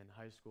in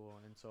high school.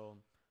 And so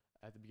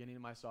at the beginning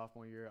of my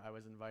sophomore year, I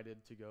was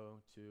invited to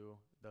go to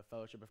the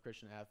Fellowship of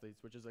Christian Athletes,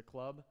 which is a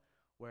club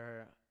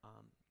where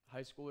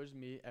high schoolers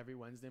meet every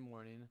Wednesday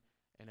morning,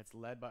 and it's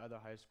led by other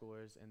high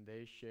schoolers, and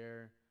they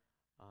share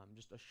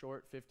just a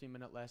short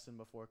 15-minute lesson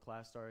before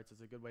class starts.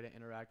 It's a good way to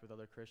interact with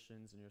other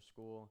Christians in your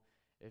school.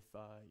 If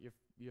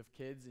you have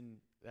kids and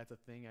that's a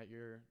thing at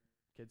your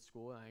kid's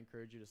school, I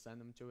encourage you to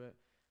send them to it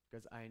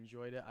because I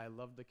enjoyed it. I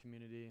loved the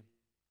community,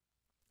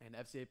 and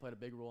FCA played a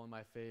big role in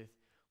my faith,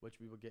 which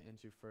we will get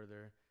into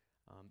further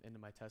into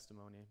my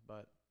testimony.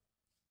 But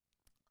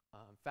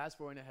fast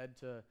forwarding ahead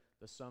to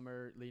the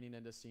summer leading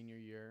into senior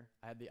year,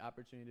 I had the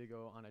opportunity to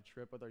go on a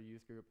trip with our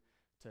youth group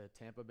to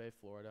Tampa Bay,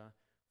 Florida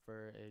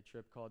for a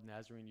trip called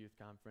Nazarene Youth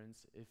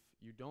Conference. If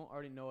you don't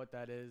already know what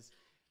that is,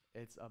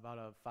 it's about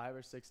a 5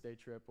 or 6 day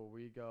trip where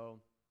we go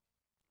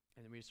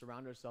and we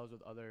surround ourselves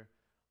with other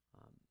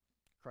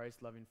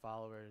Christ-loving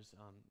followers.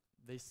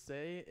 They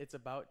say it's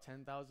about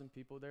 10,000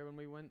 people there when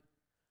we went.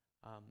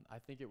 I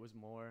think it was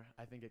more.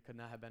 I think it could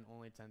not have been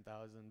only 10,000.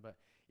 But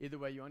either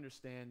way, you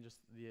understand just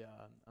the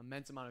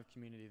immense amount of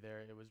community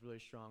there. It was really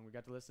strong. We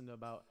got to listen to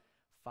about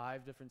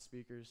 5 different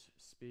speakers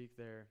speak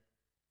their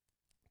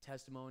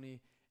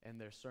testimony and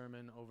their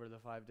sermon over the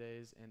 5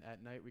 days. And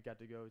at night, we got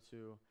to go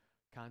to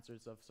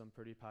concerts of some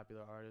pretty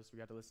popular artists. We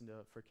got to listen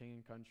to For King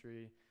and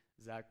Country,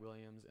 Zach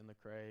Williams, and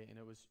Lecrae, and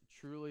it was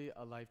truly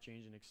a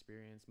life-changing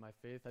experience. My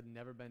faith had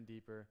never been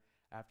deeper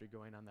after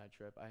going on that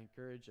trip. I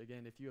encourage,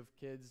 again, if you have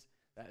kids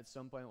that at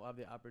some point will have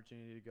the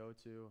opportunity to go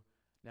to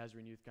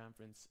Nazarene Youth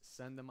Conference,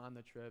 send them on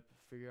the trip,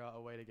 figure out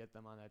a way to get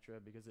them on that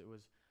trip, because it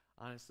was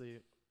honestly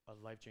a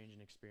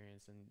life-changing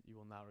experience, and you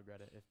will not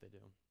regret it if they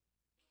do.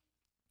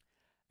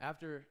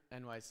 After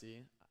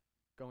NYC,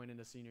 going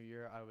into senior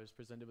year, I was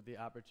presented with the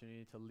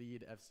opportunity to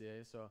lead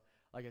FCA. So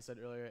like I said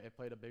earlier, it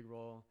played a big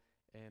role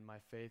in my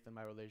faith and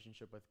my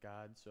relationship with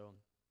God. So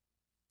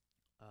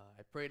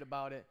I prayed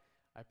about it.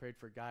 I prayed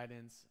for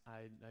guidance.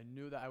 I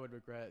knew that I would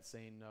regret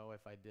saying no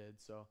if I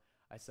did. So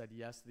I said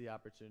yes to the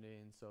opportunity.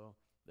 And so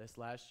this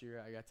last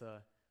year, I got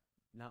to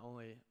not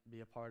only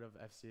be a part of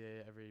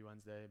FCA every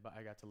Wednesday, but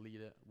I got to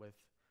lead it with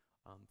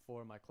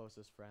 4 of my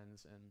closest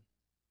friends. And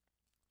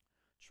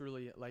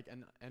truly, like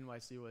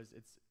NYC was,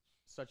 it's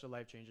such a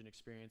life-changing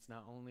experience.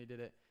 Not only did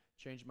it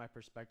change my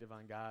perspective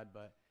on God,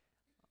 but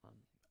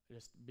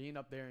just being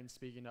up there and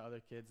speaking to other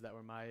kids that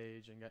were my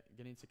age and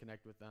getting to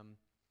connect with them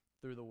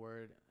through the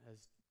Word has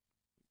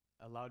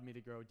allowed me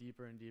to grow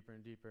deeper and deeper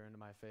and deeper into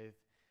my faith.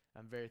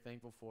 I'm very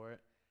thankful for it.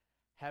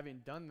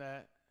 Having done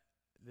that,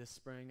 this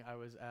spring I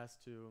was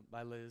asked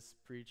by Liz,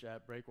 preach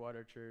at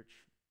Breakwater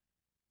Church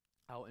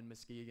out in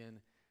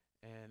Muskegon,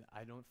 and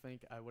I don't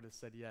think I would have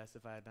said yes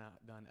if I had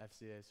not done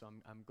FCA. So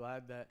I'm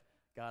glad that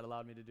God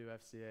allowed me to do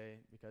FCA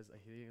because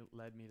he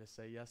led me to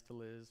say yes to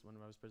Liz when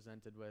I was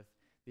presented with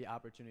the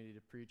opportunity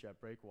to preach at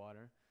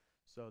Breakwater.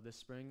 So this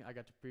spring, I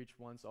got to preach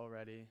once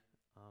already.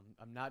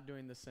 I'm not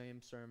doing the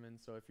same sermon,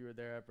 so if you were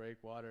there at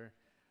Breakwater,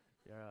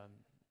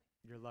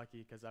 you're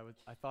lucky because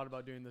I thought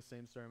about doing the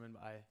same sermon,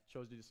 but I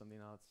chose to do something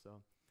else. So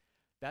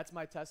that's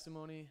my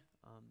testimony.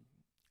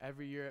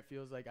 Every year it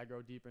feels like I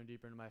grow deeper and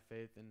deeper into my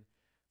faith, and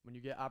when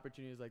you get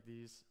opportunities like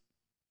these,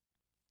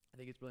 I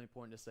think it's really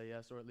important to say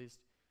yes, or at least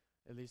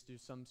do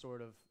some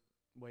sort of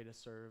way to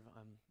serve.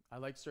 I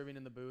like serving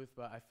in the booth,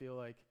 but I feel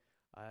like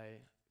I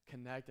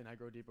connect and I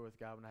grow deeper with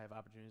God when I have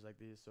opportunities like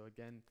these. So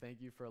again,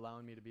 thank you for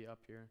allowing me to be up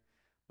here.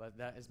 But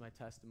that is my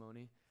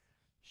testimony.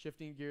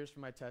 Shifting gears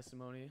from my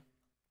testimony,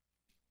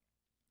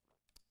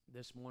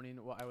 this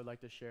morning what I would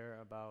like to share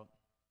about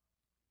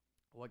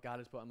what God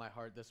has put on my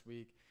heart this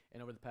week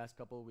and over the past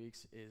couple of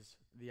weeks is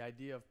the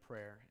idea of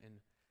prayer. And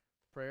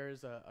prayer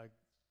is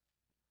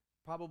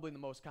probably the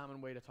most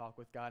common way to talk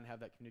with God and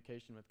have that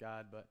communication with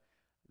God. But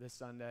this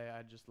Sunday,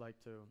 I'd just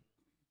like to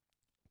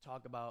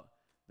talk about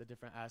the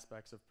different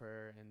aspects of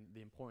prayer and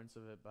the importance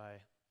of it by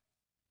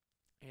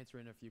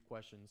answering a few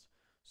questions.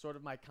 Sort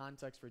of my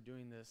context for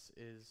doing this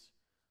is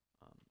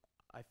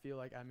I feel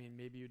like, I mean,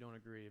 maybe you don't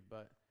agree,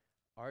 but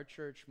our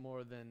church,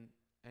 more than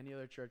any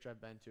other church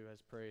I've been to,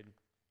 has prayed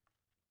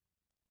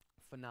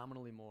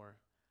phenomenally more.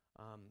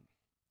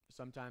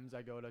 Sometimes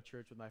I go to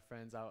church with my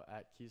friends out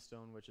at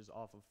Keystone, which is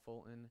off of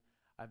Fulton.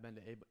 I've been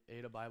to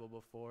Ada Bible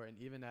before, and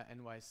even at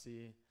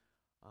NYC,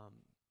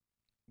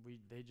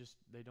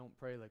 they don't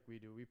pray like we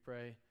do. We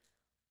pray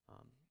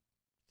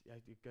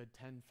a good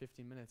 10,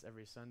 15 minutes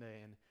every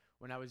Sunday. And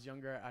when I was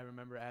younger, I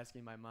remember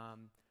asking my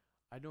mom,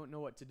 I don't know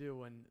what to do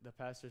when the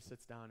pastor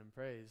sits down and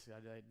prays. I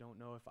don't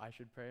know if I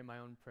should pray my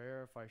own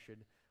prayer, if I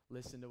should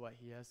listen to what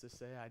he has to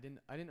say. I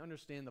didn't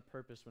understand the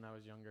purpose when I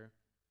was younger.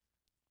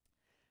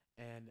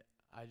 And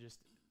I just,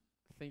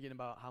 thinking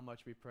about how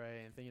much we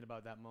pray and thinking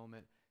about that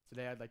moment,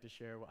 today I'd like to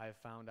share what I've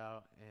found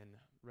out and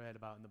read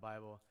about in the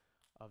Bible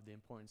of the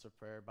importance of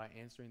prayer by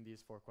answering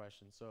these 4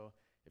 questions. So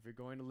if you're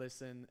going to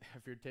listen,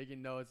 if you're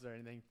taking notes or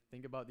anything,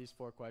 think about these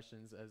 4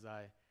 questions as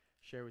I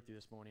share with you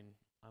this morning.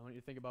 I want you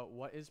to think about,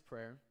 what is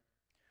prayer?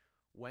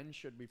 When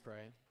should we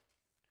pray?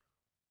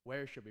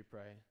 Where should we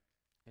pray?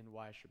 And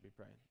why should we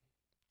pray?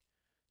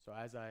 So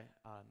as I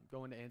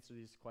go in to answer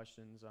these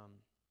questions,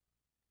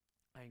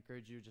 I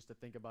encourage you just to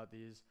think about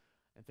these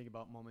and think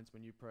about moments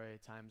when you pray,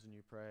 times when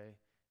you pray,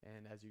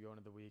 and as you go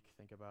into the week,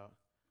 think about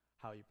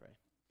how you pray.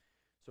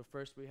 So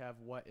first we have,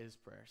 what is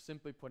prayer?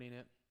 Simply putting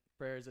it,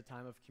 prayer is a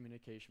time of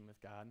communication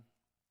with God.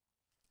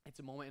 It's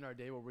a moment in our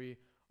day where we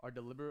are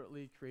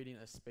deliberately creating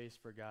a space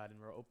for God, and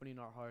we're opening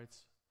our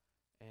hearts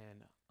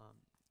and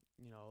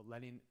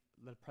letting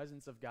the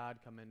presence of God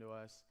come into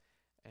us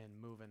and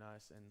move in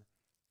us and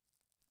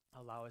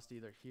allow us to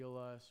either heal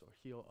us or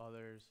heal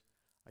others.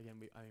 Again,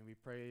 we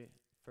pray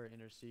for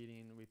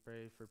interceding. We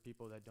pray for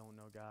people that don't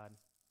know God.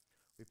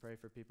 We pray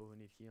for people who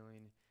need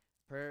healing.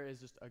 Prayer is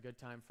just a good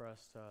time for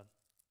us to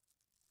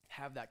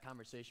have that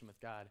conversation with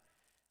God.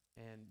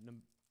 And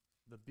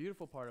the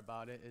beautiful part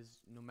about it is,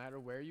 no matter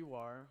where you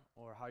are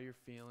or how you're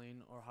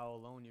feeling or how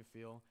alone you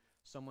feel,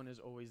 someone is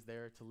always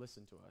there to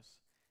listen to us.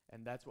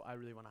 And that's what I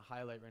really want to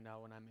highlight right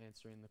now when I'm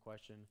answering the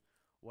question,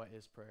 what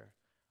is prayer?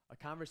 A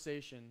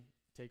conversation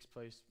takes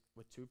place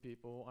with 2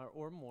 people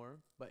or more,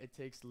 but it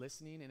takes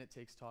listening and it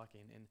takes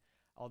talking. And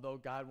although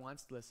God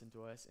wants to listen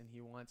to us and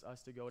he wants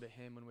us to go to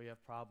him when we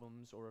have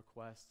problems or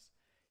requests,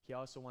 he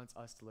also wants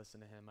us to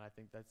listen to him. And I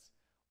think that's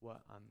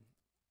what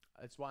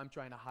I'm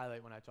trying to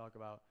highlight when I talk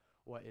about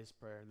what is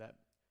prayer, that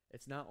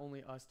it's not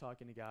only us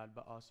talking to God,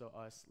 but also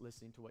us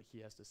listening to what he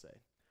has to say.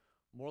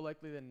 More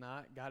likely than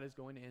not, God is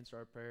going to answer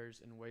our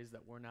prayers in ways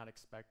that we're not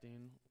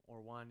expecting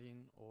or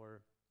wanting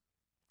or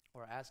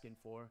asking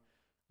for.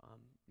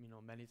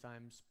 Many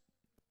times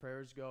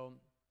prayers go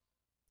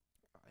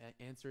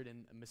answered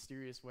in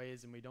mysterious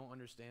ways, and we don't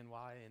understand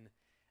why. And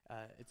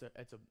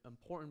it's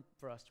important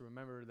for us to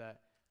remember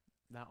that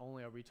not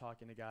only are we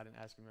talking to God and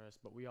asking for us,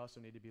 but we also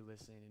need to be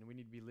listening, and we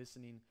need to be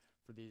listening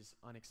for these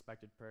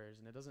unexpected prayers.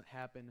 And it doesn't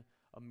happen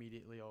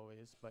immediately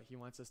always, but he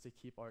wants us to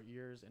keep our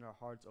ears and our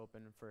hearts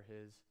open for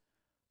his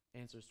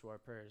answers to our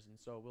prayers. And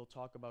so we'll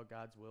talk about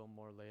God's will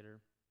more later.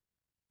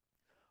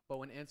 But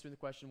when answering the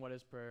question, what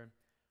is prayer,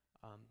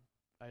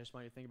 I just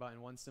want you to think about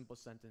in one simple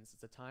sentence.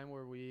 It's a time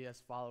where we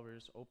as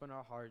followers open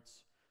our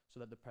hearts so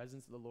that the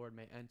presence of the Lord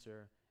may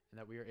enter and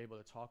that we are able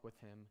to talk with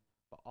him,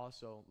 but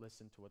also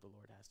listen to what the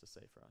Lord has to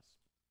say for us.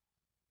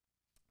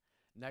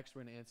 Next,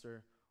 we're going to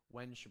answer,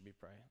 when should we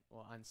pray?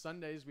 Well, on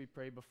Sundays, we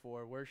pray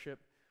before worship.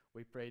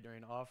 We pray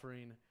during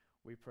offering.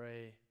 We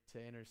pray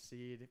to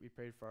intercede. We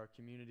pray for our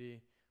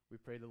community. We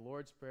pray the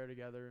Lord's Prayer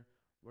together.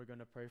 We're going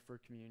to pray for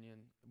communion.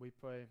 We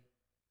pray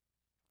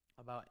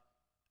about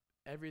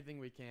everything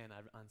we can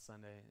on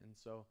Sunday. And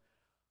so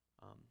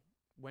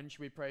when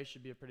should we pray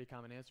should be a pretty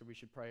common answer. We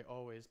should pray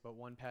always. But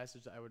one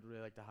passage that I would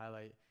really like to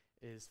highlight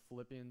is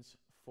Philippians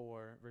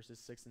 4, verses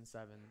 6 and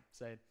 7.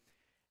 Say,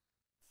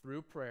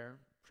 through prayer,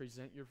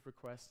 present your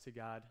requests to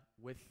God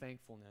with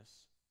thankfulness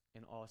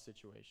in all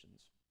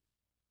situations.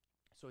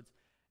 So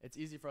it's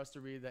easy for us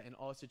to read that in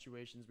all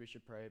situations we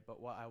should pray, but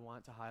what I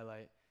want to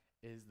highlight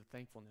is the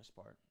thankfulness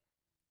part.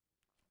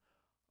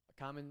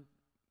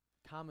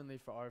 Commonly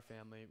for our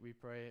family, we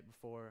pray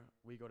before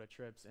we go to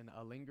trips, and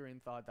a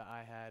lingering thought that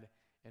I had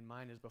in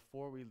mind is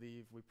before we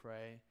leave, we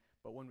pray,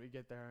 but when we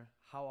get there,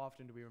 how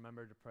often do we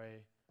remember to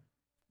pray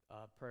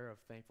a prayer of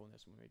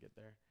thankfulness when we get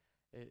there?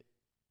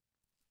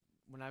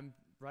 When I'm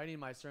writing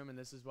my sermon,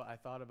 this is what I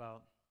thought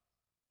about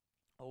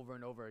over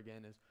and over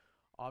again, is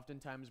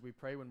oftentimes we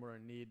pray when we're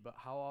in need, but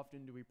how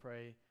often do we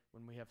pray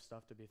when we have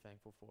stuff to be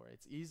thankful for?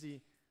 It's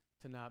easy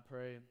to not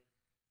pray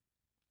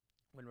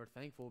when we're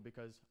thankful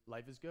because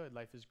life is good,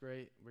 life is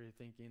great. We're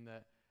thinking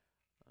that,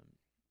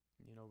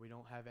 we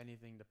don't have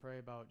anything to pray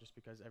about just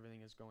because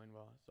everything is going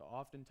well. So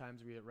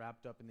oftentimes we get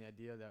wrapped up in the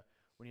idea that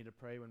we need to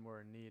pray when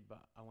we're in need,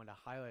 but I want to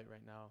highlight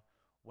right now,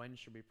 when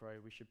should we pray?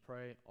 We should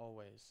pray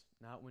always,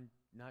 not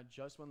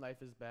just when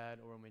life is bad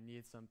or when we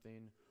need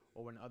something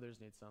or when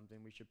others need something.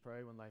 We should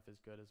pray when life is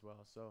good as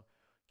well. So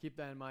keep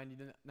that in mind.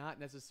 Not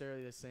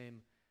necessarily the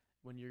same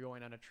when you're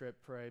going on a trip,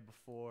 pray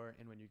before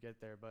and when you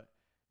get there, but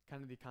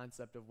kind of the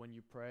concept of when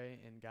you pray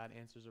and God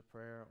answers a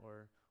prayer,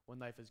 or when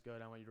life is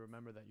good, I want you to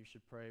remember that you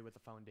should pray with a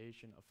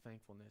foundation of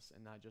thankfulness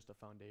and not just a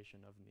foundation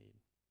of need.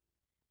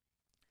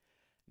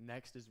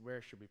 Next is,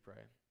 where should we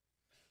pray?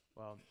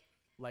 Well,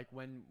 like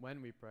when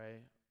we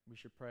pray, we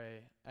should pray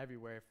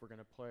everywhere if we're going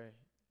to pray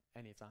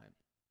anytime.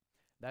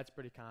 That's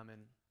pretty common.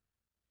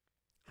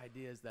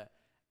 Idea is that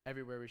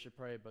everywhere we should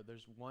pray, but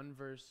there's one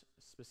verse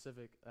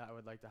specific that I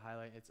would like to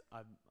highlight. It's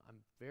a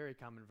very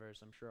common verse.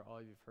 I'm sure all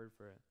of you have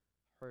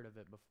heard of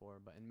it before.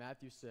 But in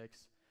Matthew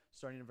 6,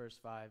 starting in verse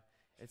 5,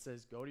 it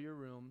says, "Go to your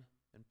room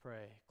and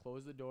pray.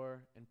 Close the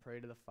door and pray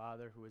to the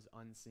Father who is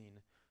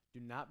unseen. Do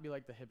not be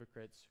like the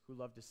hypocrites who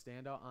love to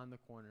stand out on the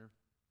corner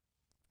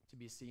to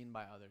be seen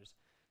by others."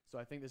 So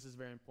I think this is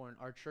very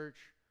important. Our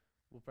church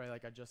will pray,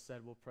 like I just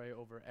said, we'll pray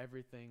over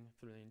everything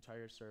through the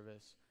entire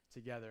service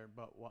together.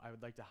 But what I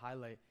would like to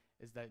highlight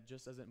is that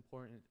just as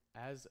important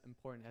as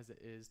it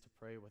is to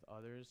pray with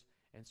others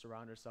and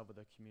surround ourselves with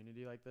a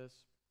community like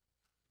this,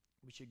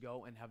 we should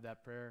go and have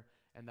that prayer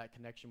and that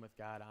connection with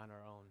God on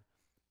our own.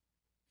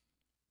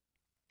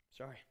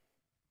 Sorry.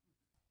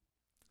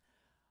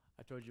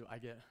 I told you I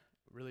get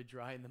really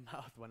dry in the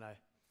mouth when I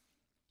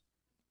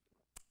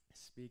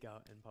speak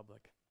out in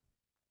public.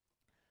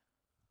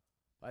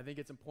 I think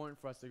it's important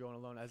for us to go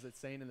alone. As it's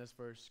saying in this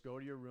verse, go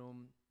to your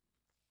room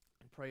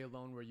and pray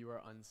alone where you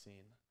are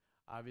unseen.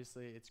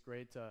 Obviously, it's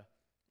great to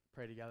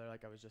pray together,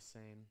 like I was just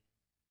saying.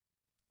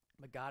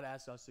 But God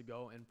asks us to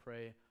go and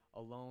pray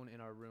alone in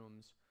our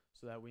rooms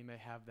so that we may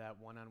have that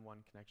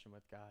one-on-one connection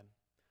with God.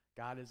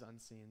 God is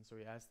unseen, so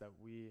he asks that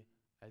we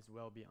as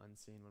well be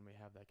unseen when we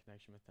have that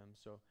connection with him.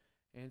 So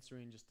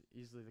answering just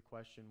easily the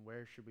question,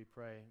 where should we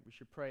pray? We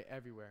should pray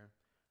everywhere,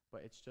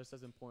 but it's just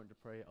as important to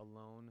pray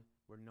alone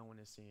where no one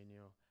is seeing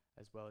you,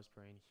 as well as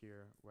praying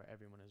here where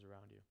everyone is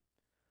around you.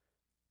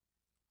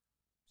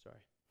 Sorry.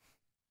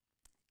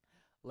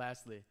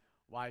 Lastly,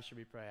 why should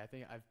we pray? I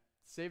think I've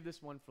saved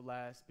this one for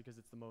last because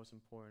it's the most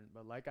important.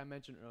 But like I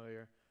mentioned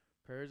earlier,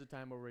 prayer is a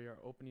time where we are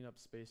opening up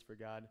space for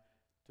God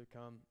to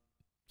come,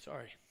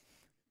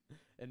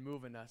 and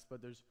move in us.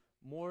 But there's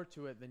more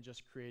to it than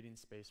just creating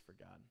space for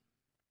God.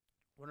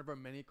 One of our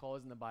many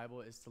calls in the Bible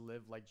is to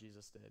live like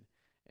Jesus did.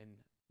 And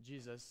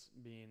Jesus,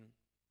 being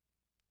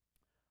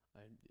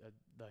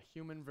the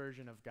human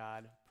version of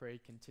God,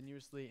 prayed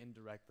continuously and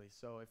directly.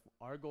 So if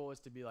our goal is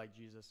to be like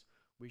Jesus,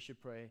 we should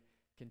pray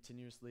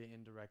continuously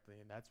and directly,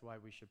 and that's why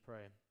we should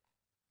pray.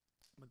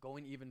 But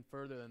going even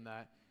further than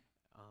that,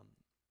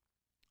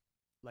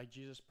 like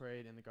Jesus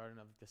prayed in the Garden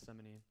of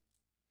Gethsemane,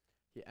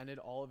 he ended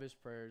all of his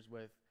prayers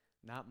with,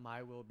 "Not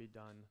my will be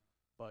done,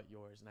 but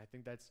yours." And I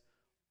think that's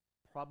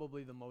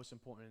probably the most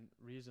important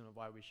reason of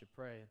why we should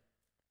pray,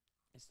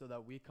 is so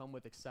that we come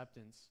with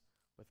acceptance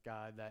with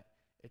God, that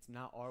it's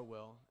not our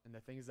will, and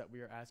the things that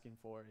we are asking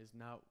for is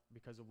not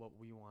because of what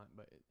we want,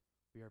 but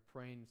we are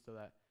praying so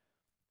that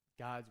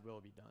God's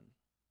will be done.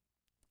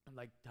 And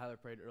like Tyler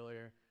prayed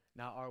earlier,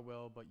 not our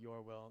will, but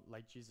your will,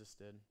 like Jesus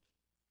did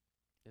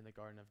in the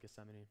Garden of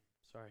Gethsemane.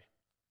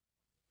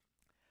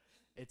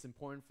 It's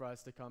important for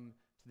us to come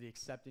to the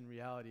accepting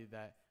reality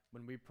that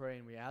when we pray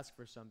and we ask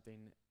for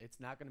something, it's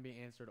not going to be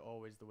answered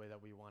always the way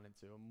that we want it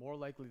to. More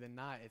likely than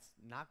not, it's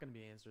not going to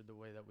be answered the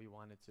way that we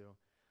want it to.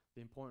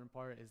 The important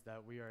part is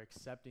that we are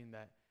accepting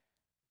that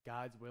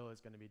God's will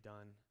is going to be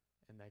done,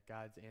 and that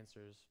God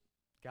answers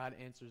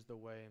the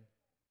way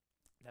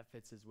that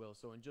fits his will.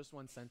 So in just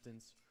one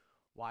sentence,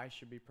 why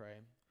should we pray?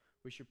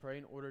 We should pray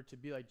in order to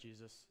be like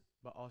Jesus,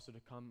 but also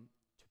to come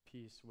to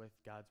peace with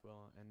God's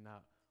will and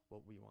not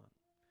what we want.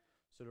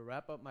 So to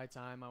wrap up my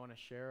time, I want to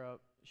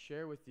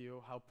share with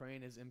you how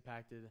praying has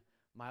impacted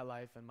my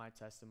life and my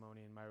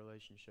testimony and my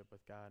relationship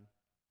with God.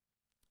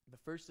 The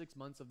first 6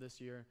 months of this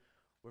year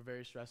were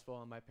very stressful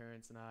on my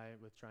parents and I,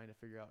 with trying to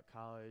figure out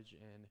college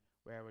and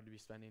where I would be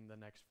spending the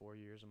next 4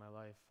 years of my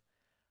life.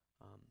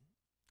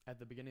 At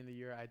the beginning of the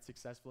year, I had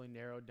successfully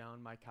narrowed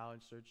down my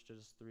college search to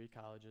just 3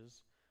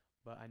 colleges,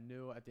 but I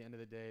knew at the end of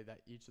the day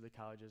that each of the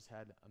colleges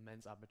had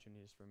immense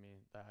opportunities for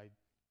me that I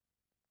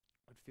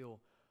would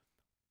feel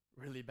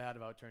really bad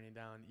about turning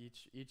down.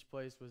 Each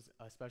place was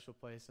a special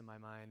place in my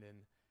mind,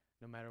 and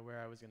no matter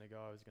where I was going to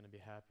go, I was going to be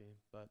happy.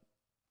 But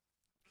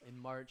in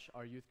March,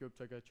 our youth group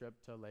took a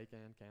trip to Lake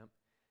Ann Camp,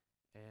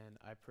 and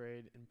I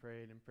prayed and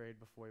prayed and prayed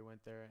before we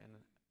went there, and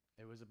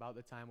it was about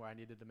the time where I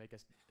needed to make a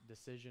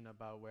decision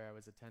about where I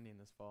was attending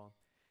this fall.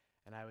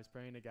 And I was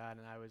praying to God,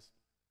 and I was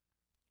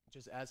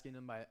just asking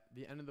him by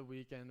the end of the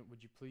weekend,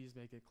 would you please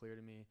make it clear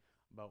to me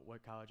about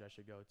what college I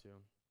should go to?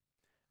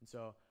 And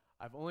so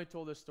I've only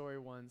told this story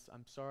once.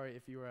 I'm sorry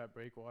if you were at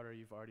Breakwater,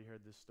 you've already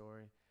heard this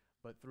story.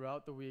 But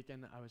throughout the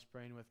weekend, I was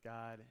praying with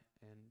God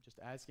and just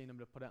asking him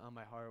to put it on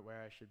my heart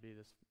where I should be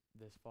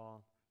this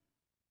fall.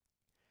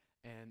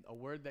 And a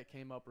word that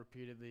came up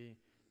repeatedly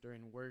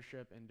during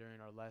worship and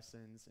during our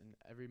lessons, and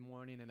every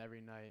morning and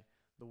every night,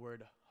 the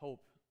word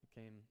hope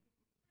came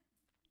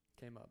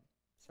up.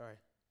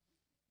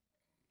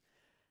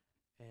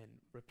 And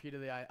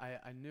repeatedly,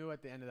 I knew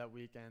at the end of that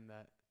weekend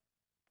that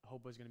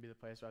hope was going to be the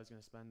place where I was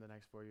going to spend the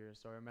next 4 years.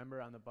 So I remember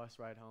on the bus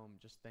ride home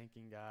just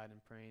thanking God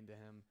and praying to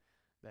him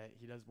that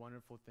he does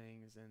wonderful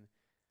things, and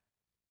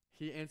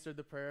he answered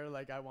the prayer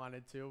like I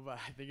wanted to, but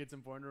I think it's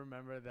important to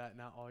remember that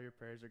not all your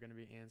prayers are going to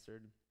be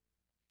answered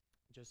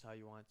just how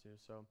you want to.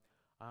 So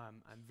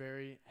I'm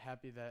very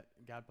happy that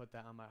God put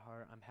that on my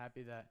heart. I'm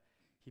happy that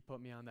he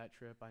put me on that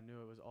trip. I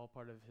knew it was all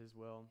part of his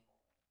will,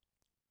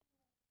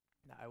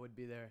 that I would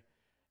be there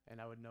and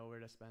I would know where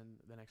to spend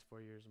the next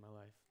 4 years of my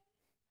life.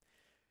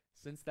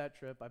 Since that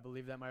trip, I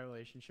believe that my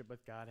relationship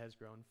with God has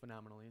grown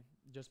phenomenally,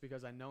 just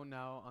because I know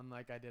now,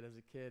 unlike I did as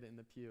a kid in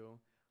the pew,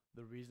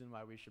 the reason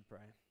why we should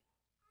pray.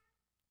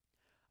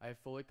 I have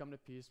fully come to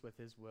peace with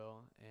his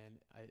will, and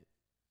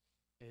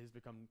it has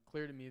become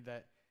clear to me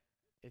that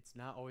it's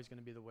not always going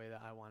to be the way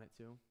that I want it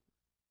to,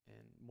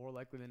 and more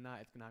likely than not,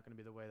 it's not going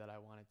to be the way that I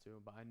want it to,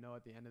 but I know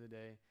at the end of the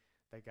day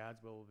that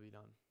God's will be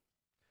done.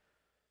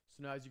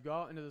 So now as you go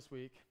out into this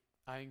week,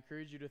 I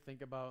encourage you to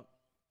think about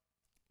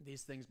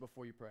these things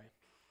before you pray.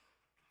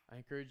 I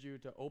encourage you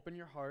to open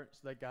your heart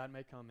so that God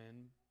may come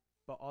in,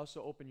 but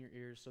also open your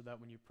ears so that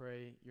when you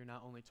pray, you're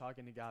not only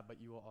talking to God, but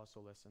you will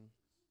also listen.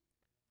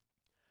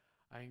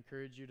 I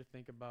encourage you to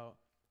think about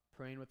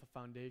praying with a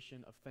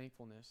foundation of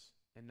thankfulness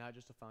and not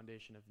just a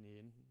foundation of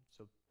need.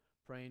 So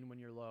praying when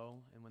you're low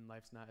and when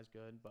life's not as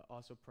good, but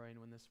also praying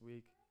when this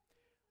week,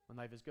 when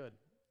life is good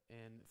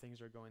and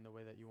things are going the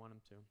way that you want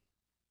them to.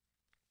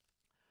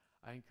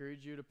 I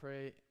encourage you to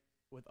pray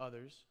with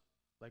others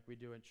like we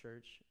do in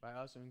church, but I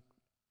also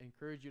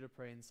encourage you to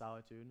pray in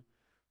solitude,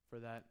 for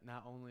that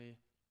not only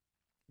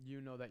you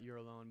know that you're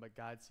alone, but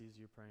God sees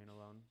you praying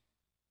alone.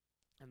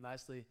 And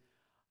lastly,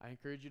 I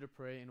encourage you to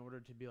pray in order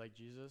to be like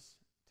Jesus,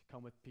 to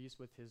come with peace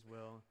with his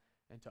will,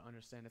 and to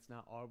understand it's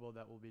not our will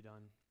that will be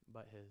done,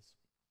 but his.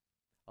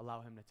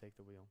 Allow him to take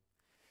the wheel.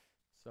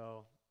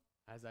 So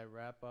as I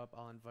wrap up,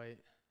 I'll invite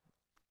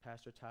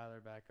Pastor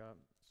Tyler back up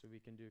so we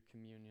can do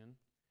communion.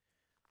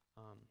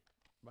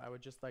 But I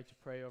would just like to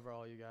pray over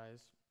all you guys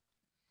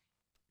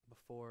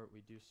before we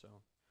do so.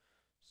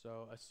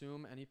 So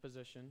assume any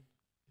position.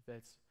 If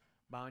it's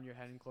bowing your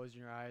head and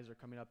closing your eyes or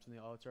coming up to the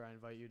altar, I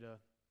invite you to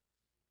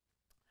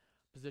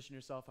position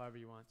yourself however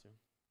you want to.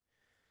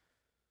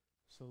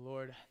 So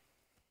Lord,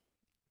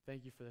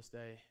 thank you for this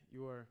day.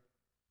 You are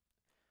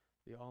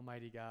the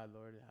Almighty God,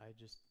 Lord.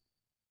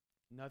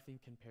 Nothing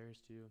compares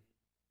to you.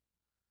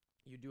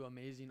 You do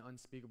amazing,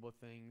 unspeakable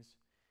things.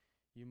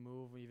 You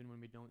move even when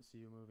we don't see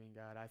you moving,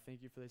 God. I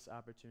thank you for this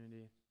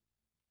opportunity.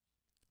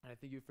 And I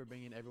thank you for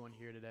bringing everyone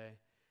here today.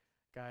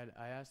 God,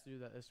 I ask you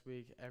that this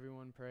week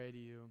everyone pray to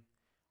you,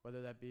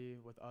 whether that be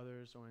with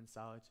others or in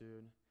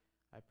solitude.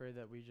 I pray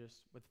that we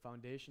just, with the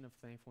foundation of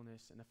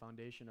thankfulness and the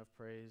foundation of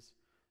praise,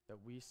 that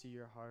we see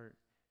your heart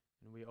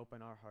and we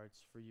open our hearts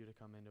for you to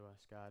come into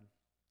us, God.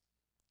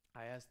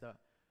 I ask that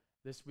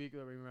this week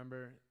that we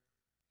remember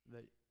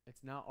that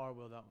it's not our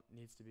will that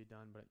needs to be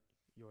done, but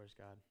yours,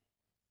 God.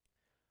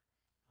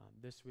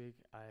 This week,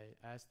 I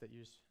ask that you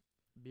just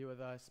be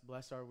with us,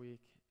 bless our week,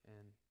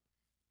 and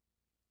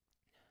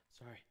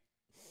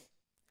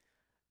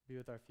be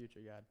with our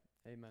future, God.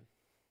 Amen.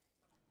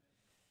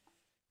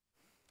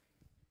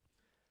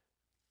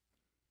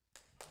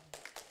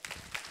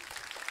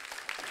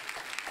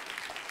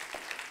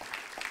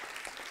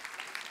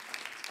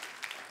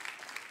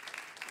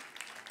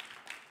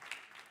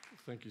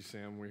 Thank you,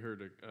 Sam. We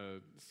heard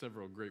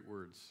several great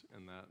words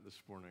in that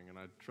this morning, and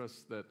I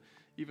trust that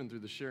even through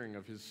the sharing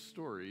of his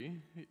story,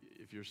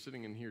 if you're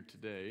sitting in here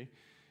today,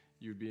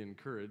 you'd be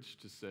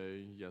encouraged to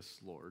say, yes,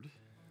 Lord,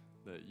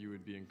 that you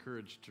would be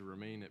encouraged to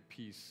remain at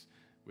peace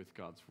with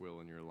God's will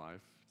in your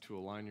life, to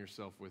align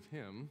yourself with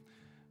him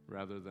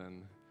rather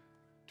than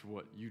to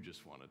what you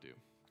just want to do.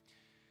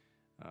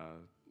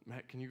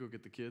 Matt, can you go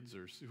get the kids,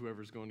 or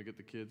whoever's going to get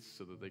the kids,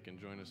 so that they can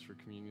join us for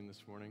communion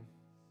this morning?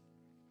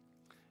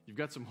 You've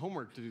got some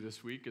homework to do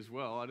this week as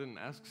well. I didn't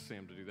ask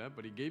Sam to do that,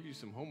 but he gave you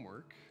some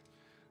homework.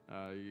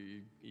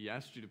 He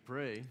asked you to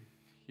pray.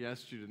 He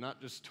asked you to not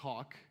just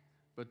talk,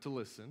 but to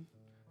listen.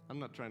 I'm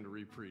not trying to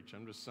re-preach.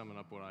 I'm just summing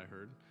up what I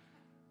heard.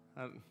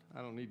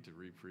 I don't need to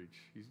re-preach.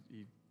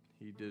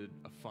 He did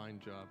a fine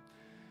job.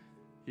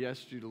 He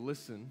asked you to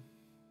listen,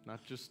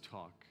 not just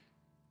talk.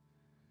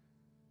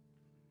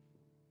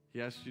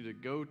 He asked you to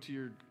go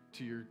to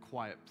your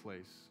quiet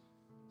place.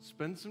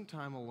 Spend some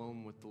time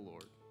alone with the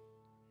Lord.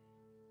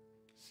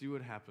 See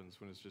what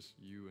happens when it's just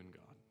you and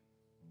God.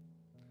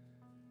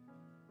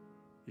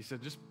 He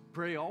said, just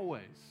pray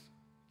always.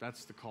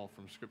 That's the call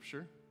from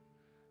Scripture.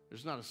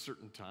 There's not a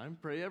certain time.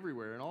 Pray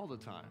everywhere and all the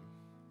time.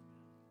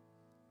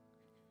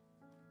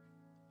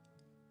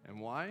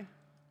 And why?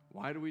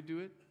 Why do we do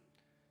it?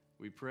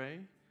 We pray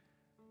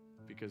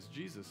because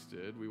Jesus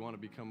did. We want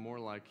to become more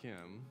like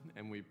him.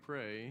 And we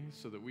pray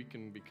so that we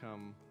can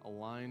become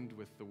aligned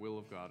with the will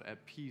of God,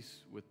 at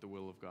peace with the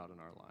will of God in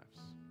our lives.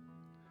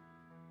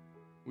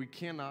 We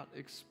cannot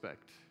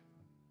expect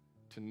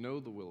to know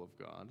the will of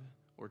God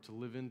or to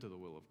live into the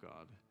will of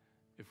God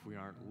if we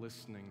aren't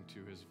listening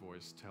to his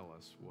voice tell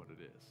us what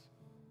it is.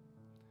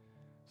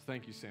 So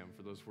thank you, Sam,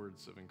 for those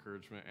words of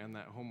encouragement and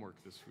that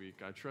homework this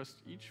week. I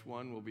trust each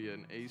one will be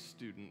an A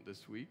student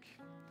this week,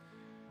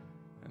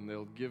 and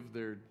they'll give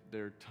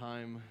their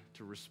time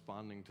to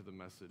responding to the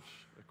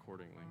message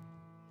accordingly.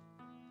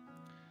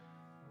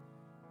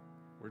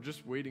 we're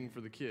just waiting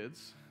for the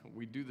kids.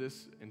 We do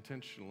this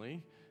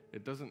intentionally.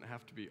 It doesn't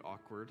have to be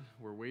awkward.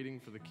 We're waiting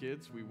for the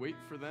kids. We wait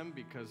for them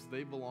because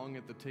they belong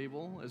at the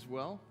table as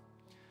well.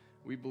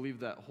 We believe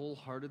that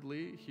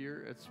wholeheartedly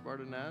here at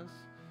Sparta Naz,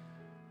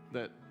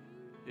 that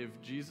if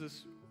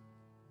Jesus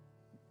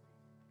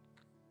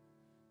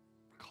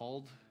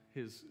called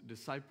his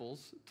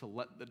disciples to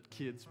let the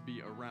kids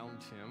be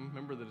around him,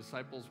 remember the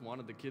disciples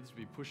wanted the kids to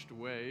be pushed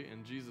away,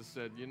 and Jesus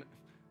said,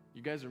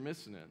 you guys are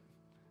missing it.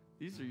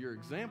 These are your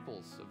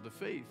examples of the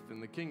faith in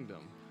the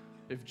kingdom.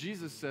 If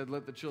Jesus said,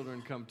 let the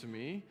children come to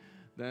me,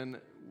 then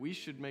we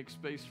should make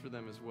space for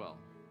them as well.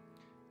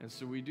 And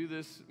so we do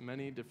this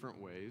many different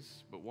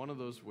ways, but one of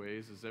those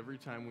ways is every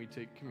time we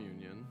take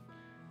communion,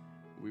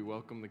 we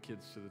welcome the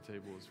kids to the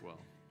table as well,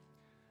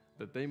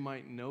 that they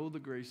might know the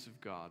grace of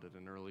God at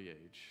an early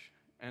age.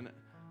 And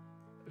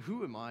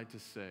who am I to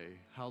say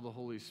how the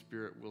Holy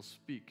Spirit will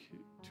speak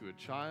to a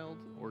child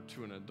or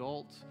to an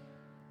adult,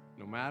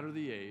 no matter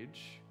the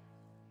age,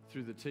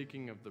 through the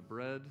taking of the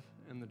bread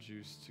and the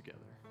juice together?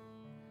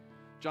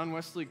 John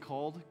Wesley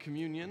called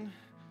communion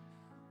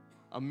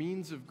a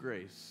means of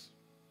grace.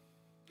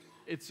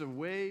 It's a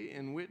way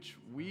in which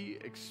we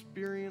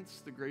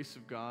experience the grace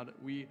of God.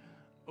 We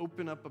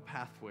open up a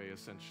pathway,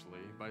 essentially,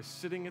 by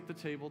sitting at the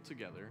table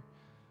together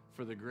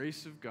for the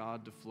grace of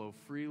God to flow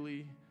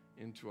freely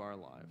into our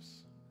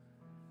lives.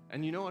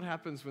 And you know what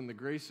happens when the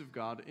grace of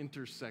God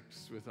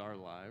intersects with our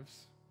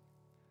lives?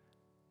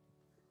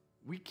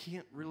 We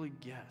can't really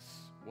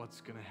guess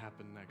what's going to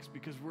happen next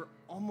because we're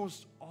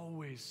almost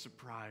always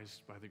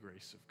surprised by the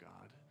grace of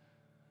God.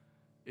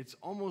 It's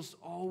almost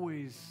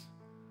always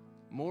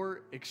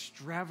more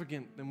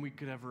extravagant than we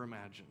could ever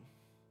imagine.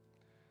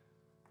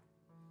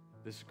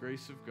 This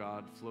grace of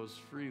God flows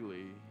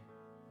freely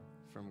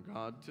from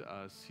God to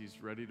us.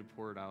 He's ready to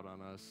pour it out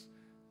on us,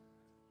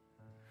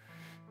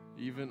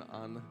 even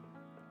on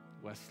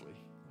Wesley.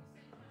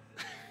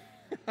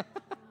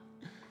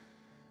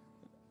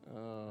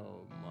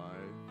 Oh my.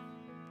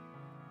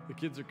 The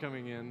kids are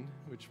coming in,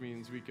 which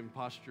means we can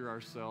posture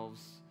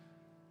ourselves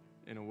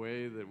in a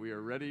way that we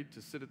are ready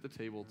to sit at the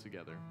table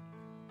together.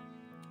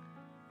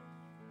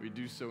 We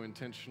do so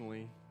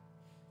intentionally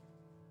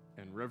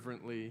and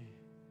reverently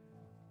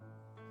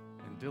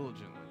and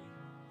diligently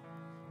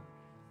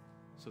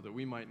so that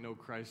we might know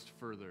Christ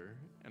further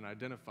and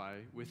identify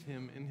with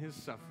him in his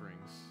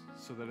sufferings,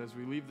 so that as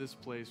we leave this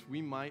place,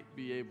 we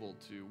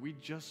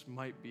just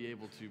might be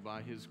able to,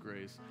 by his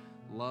grace,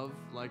 love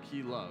like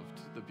he loved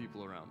the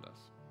people around us.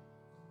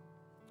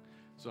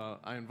 So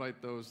I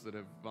invite those that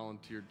have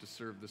volunteered to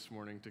serve this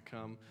morning to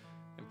come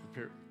and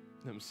prepare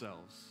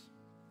themselves.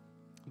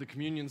 The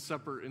communion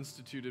supper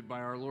instituted by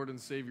our Lord and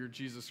Savior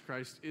Jesus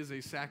Christ is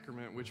a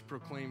sacrament which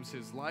proclaims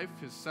his life,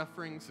 his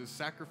sufferings, his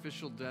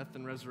sacrificial death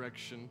and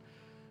resurrection,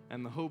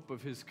 and the hope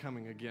of his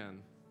coming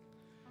again.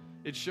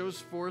 It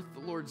shows forth the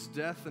Lord's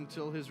death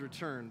until his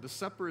return. The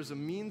supper is a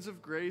means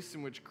of grace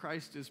in which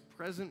Christ is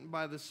present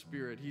by the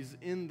Spirit. He's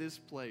in this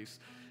place.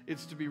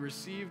 It's to be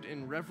received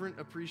in reverent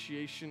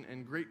appreciation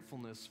and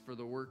gratefulness for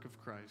the work of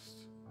Christ.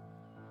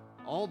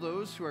 All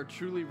those who are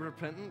truly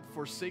repentant,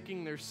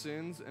 forsaking their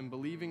sins and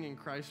believing in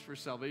Christ for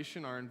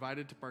salvation, are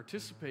invited to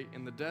participate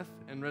in the death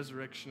and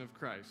resurrection of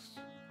Christ.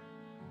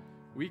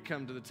 We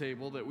come to the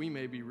table that we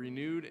may be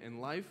renewed in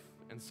life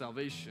and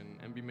salvation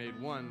and be made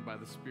one by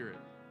the Spirit.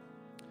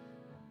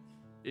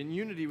 In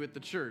unity with the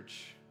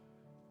church,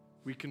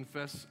 we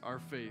confess our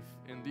faith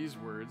in these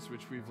words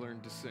which we've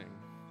learned to sing.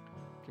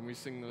 Can we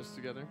sing those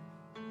together?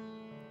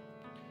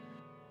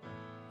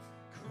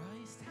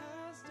 Christ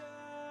has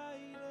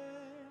died,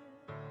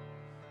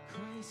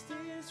 Christ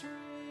is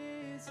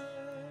risen,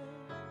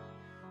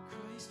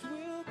 Christ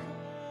will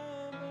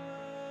come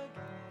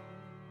again.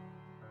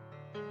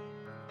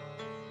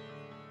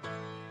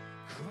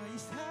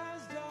 Christ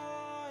has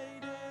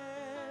died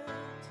and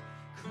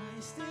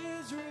Christ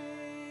is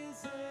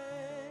risen,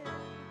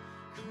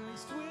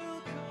 Christ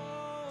will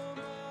come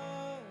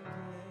again.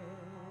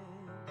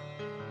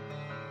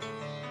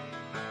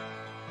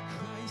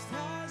 Christ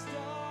has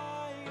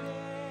died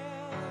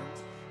and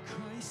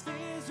Christ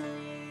is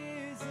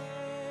risen,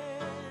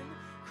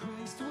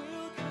 Christ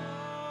will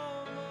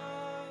come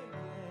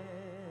again.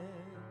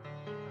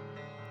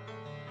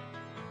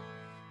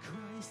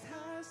 Christ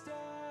has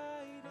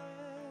died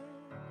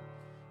and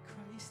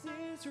Christ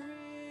is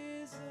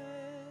risen,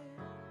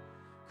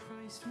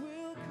 Christ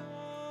will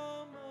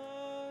come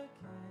again.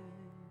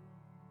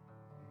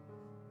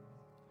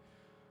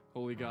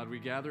 Holy God, we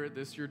gather at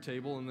this your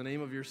table in the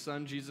name of your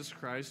Son, Jesus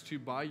Christ, who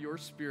by your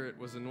Spirit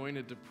was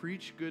anointed to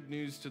preach good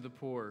news to the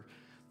poor,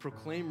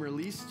 proclaim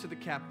release to the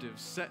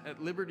captives, set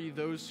at liberty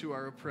those who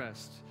are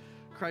oppressed.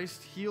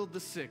 Christ healed the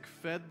sick,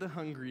 fed the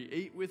hungry,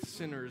 ate with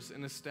sinners,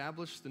 and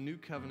established the new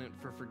covenant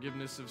for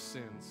forgiveness of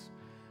sins.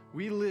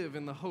 We live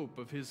in the hope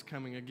of his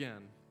coming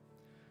again.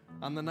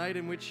 On the night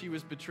in which he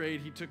was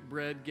betrayed, he took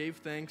bread, gave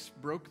thanks,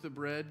 broke the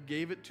bread,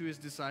 gave it to his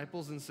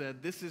disciples, and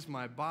said, "This is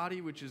my body,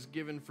 which is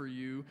given for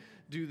you.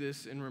 Do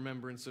this in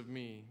remembrance of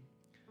me."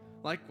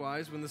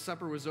 Likewise, when the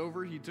supper was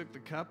over, he took the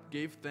cup,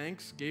 gave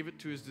thanks, gave it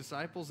to his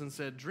disciples, and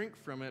said, "Drink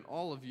from it,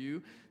 all of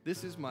you.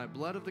 This is my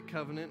blood of the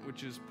covenant,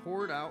 which is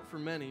poured out for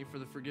many for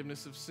the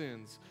forgiveness of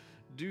sins.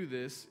 Do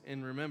this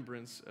in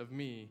remembrance of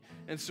me."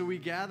 And so we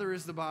gather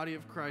as the body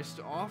of Christ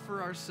to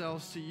offer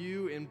ourselves to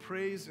you in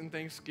praise and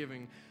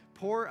thanksgiving.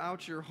 Pour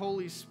out your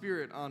Holy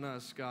Spirit on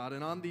us, God,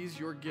 and on these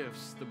your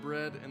gifts, the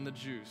bread and the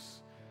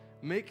juice.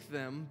 Make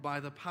them, by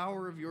the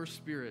power of your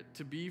Spirit,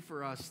 to be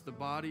for us the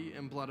body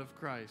and blood of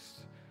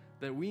Christ,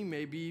 that we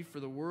may be for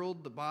the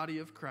world the body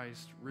of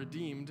Christ,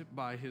 redeemed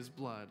by his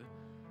blood.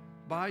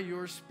 By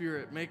your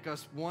Spirit, make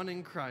us one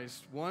in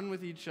Christ, one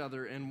with each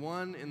other, and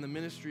one in the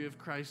ministry of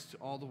Christ to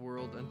all the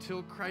world,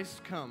 until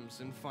Christ comes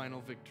in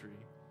final victory.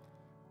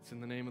 It's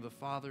in the name of the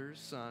Father,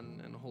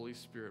 Son, and Holy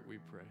Spirit we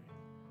pray.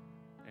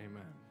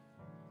 Amen.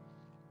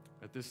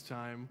 At this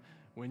time,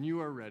 when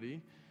you are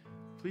ready,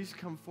 please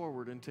come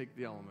forward and take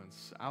the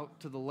elements. Out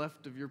to the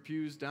left of your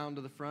pews, down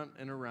to the front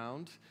and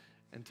around,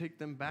 and take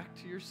them back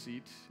to your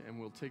seat, and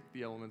we'll take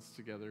the elements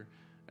together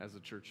as a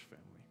church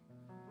family.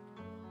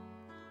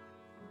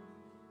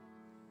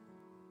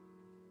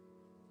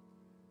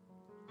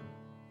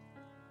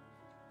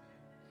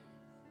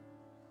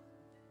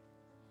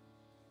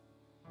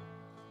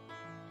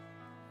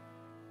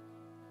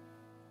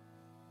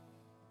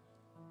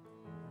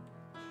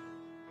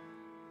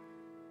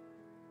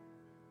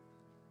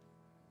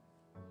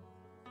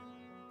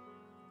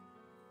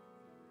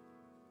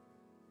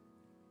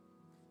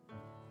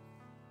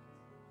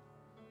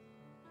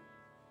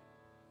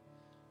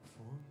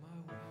 For my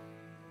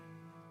waking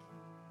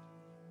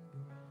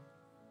breath,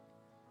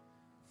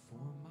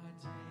 for my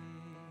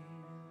daily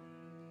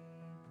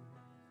bread,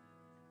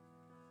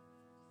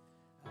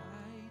 I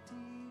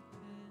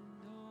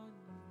depend on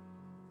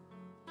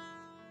you.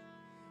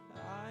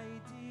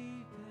 I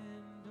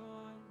depend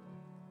on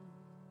you.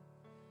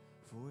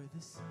 For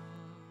the sun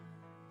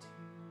to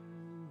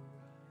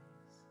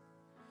rise,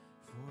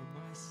 for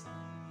my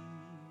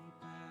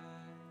sleep at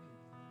night.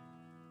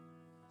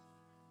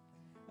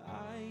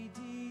 I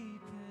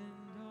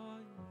depend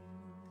on you.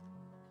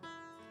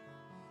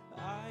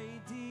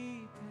 I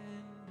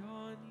depend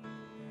on you.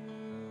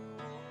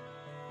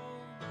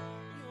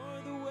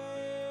 You're the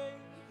way,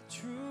 the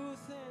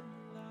truth, and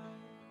the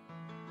light.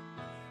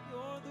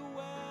 You're the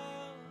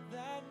well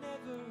that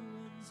never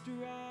runs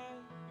dry.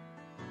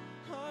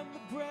 I'm the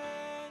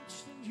branch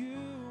and you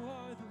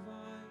are the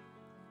vine.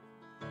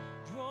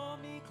 Draw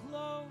me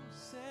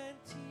close and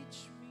teach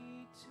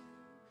me to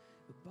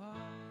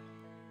abide.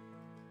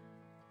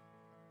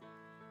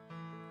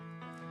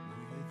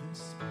 Where the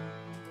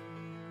Spirit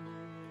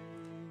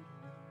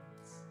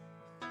leads,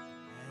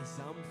 as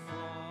I'm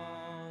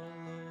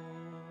following,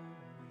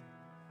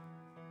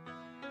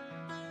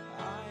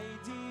 I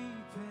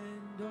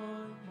depend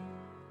on you.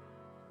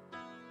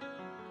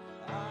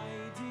 I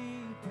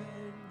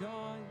depend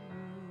on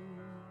you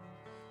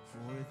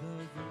for the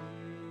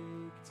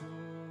victory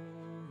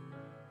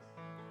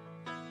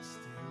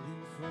still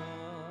in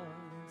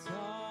front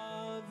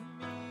of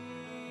me.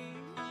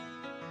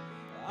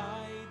 I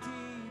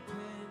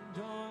depend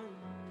on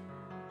you.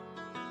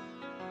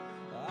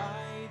 I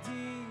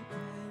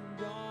depend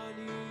on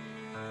you.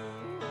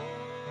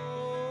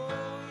 Oh,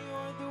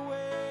 you're the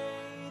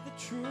way, the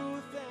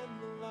truth, and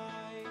the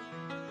light.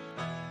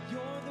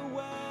 You're the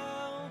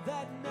well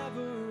that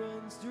never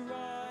runs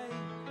dry.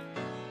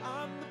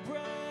 I'm the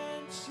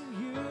branch and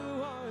you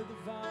are the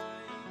vine.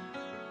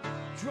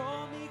 Draw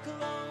me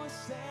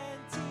close and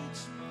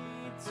teach me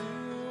to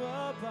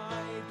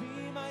abide. Be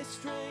my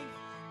strength,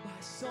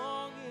 my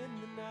song in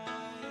the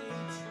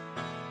night.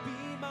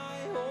 Be my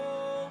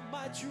hope,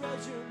 my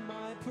treasure,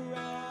 my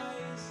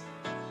prize.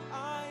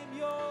 I'm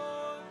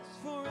yours,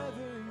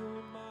 forever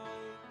you're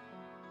mine.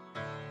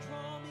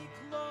 Draw me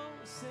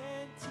close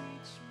and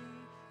teach me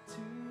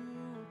to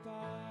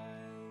abide.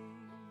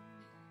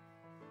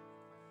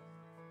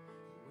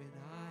 When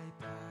I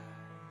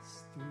pass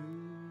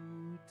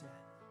through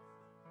death,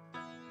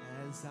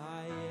 as I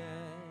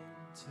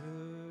enter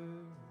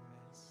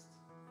rest,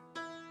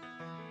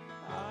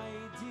 I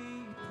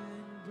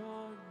depend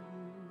on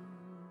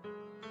you.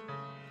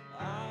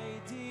 I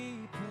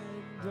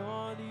depend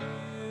on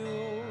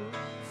you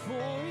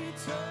for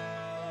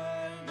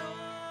eternal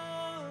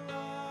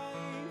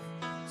life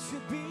to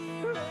be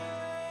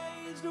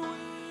raised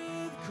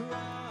with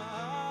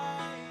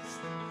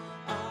Christ.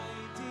 I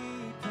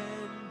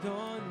depend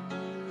on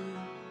you.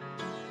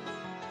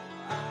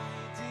 I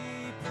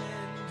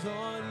depend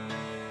on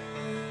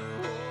you.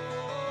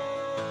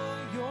 Oh,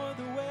 you're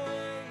the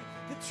way,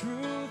 the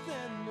truth,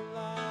 and the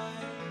life.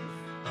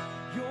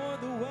 You're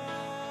the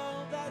well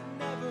that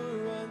never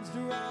runs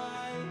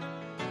dry.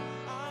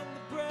 I'm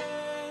the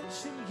branch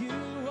and you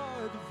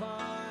are the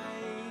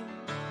vine.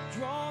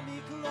 Draw me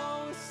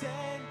close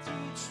and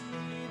teach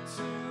me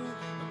to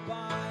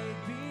abide.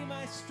 Be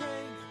my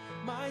strength,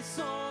 my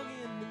song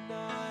in the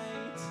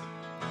night.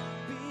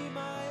 Be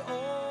my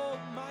all,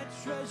 my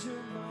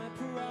treasure, my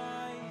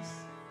prize.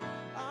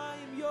 I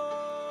am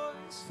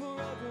yours,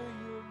 forever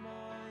you're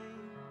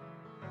mine.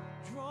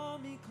 Draw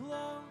me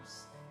close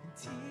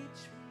teach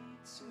me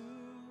to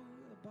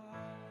abide.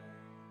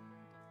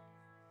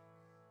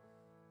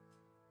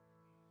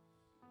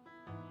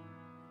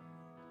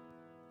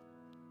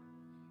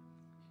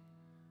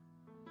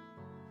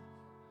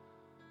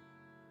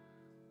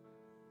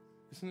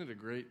 Isn't it a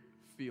great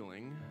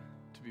feeling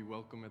to be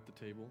welcome at the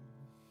table?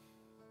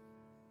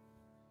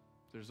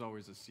 There's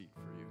always a seat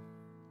for you.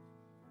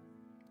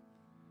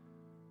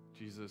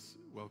 Jesus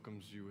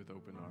welcomes you with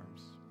open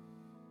arms.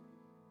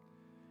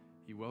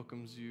 He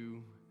welcomes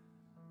you,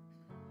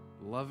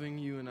 loving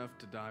you enough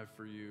to die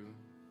for you,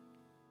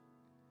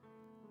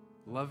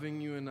 loving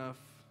you enough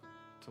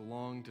to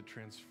long to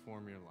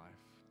transform your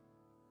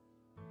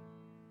life.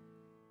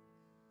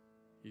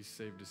 He's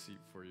saved a seat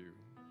for you.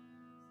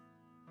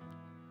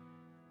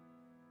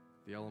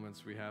 The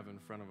elements we have in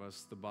front of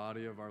us, the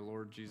body of our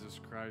Lord Jesus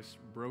Christ,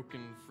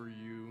 broken for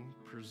you,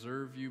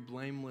 preserve you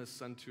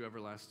blameless unto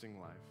everlasting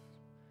life.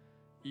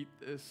 Eat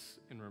this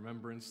in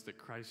remembrance that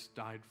Christ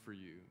died for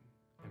you,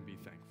 and be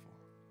thankful.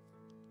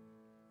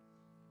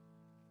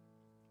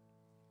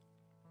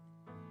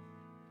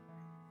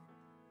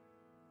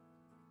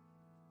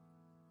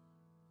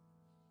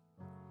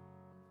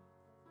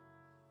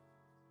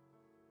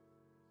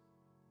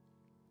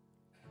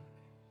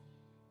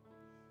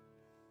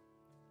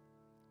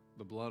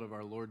 The blood of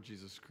our Lord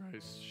Jesus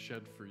Christ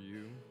shed for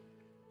you,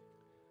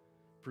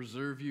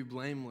 preserve you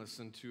blameless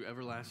unto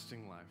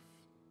everlasting life.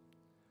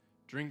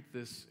 Drink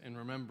this in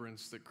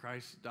remembrance that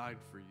Christ died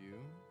for you,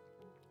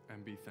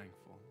 and be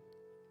thankful.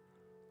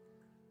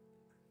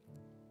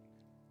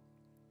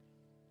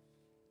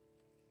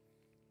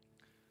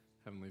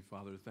 Heavenly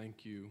Father,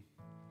 thank you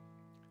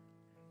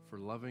for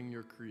loving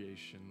your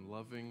creation,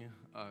 loving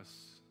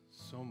us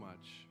so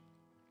much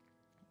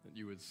that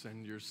you would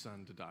send your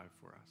Son to die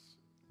for us.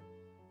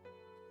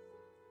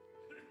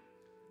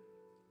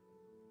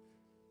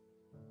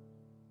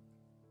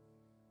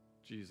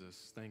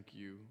 Jesus, thank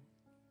you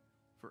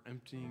for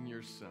emptying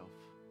yourself.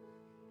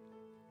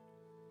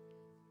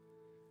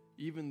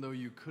 Even though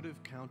you could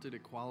have counted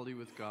equality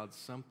with God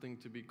something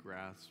to be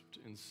grasped,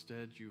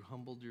 instead you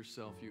humbled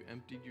yourself, you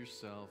emptied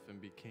yourself and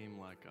became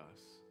like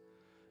us,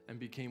 and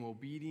became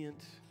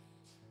obedient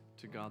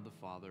to God the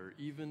Father,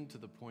 even to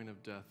the point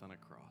of death on a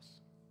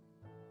cross.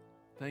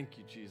 Thank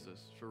you, Jesus,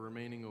 for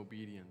remaining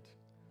obedient.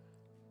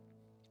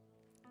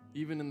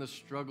 Even in the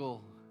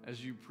struggle,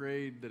 as you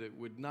prayed that it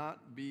would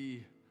not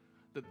be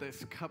that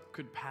this cup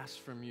could pass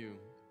from you.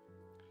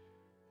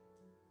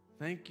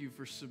 Thank you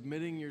for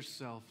submitting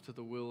yourself to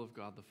the will of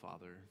God the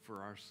Father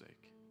for our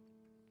sake.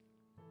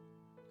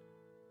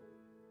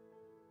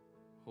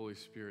 Holy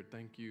Spirit,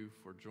 thank you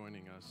for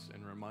joining us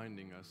and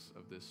reminding us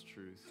of this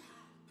truth.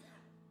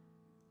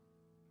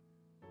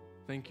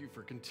 Thank you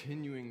for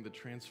continuing the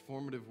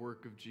transformative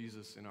work of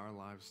Jesus in our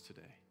lives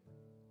today,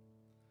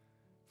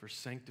 for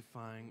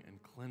sanctifying and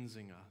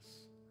cleansing us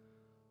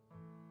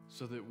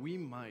so that we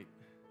might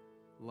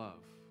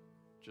love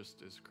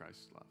just as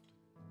Christ loved.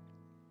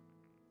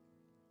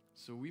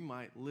 So we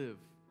might live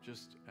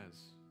just as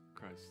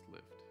Christ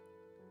lived.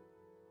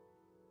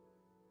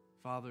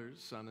 Father,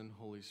 Son, and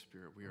Holy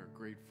Spirit, we are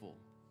grateful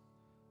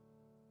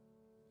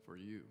for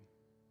you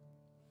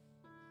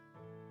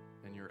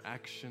and your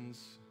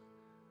actions,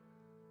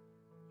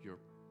 your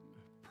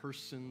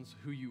persons,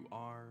 who you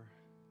are,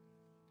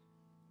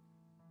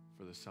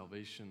 for the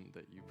salvation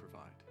that you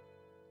provide.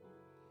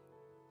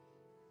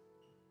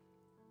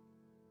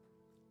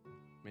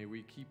 May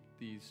we keep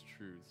these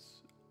truths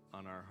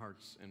on our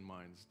hearts and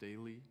minds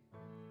daily.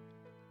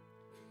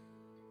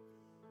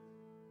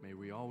 May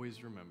we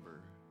always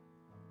remember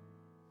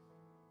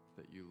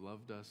that you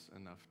loved us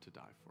enough to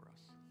die for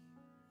us.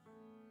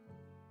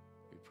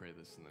 We pray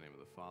this in the name of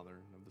the Father,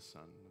 and of the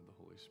Son, and of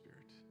the Holy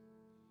Spirit.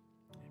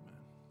 Amen.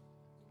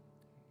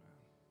 Amen.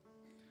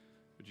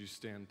 Would you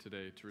stand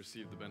today to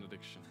receive the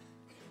benediction?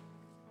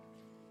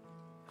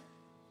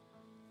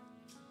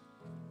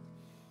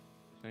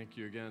 Thank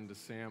you again to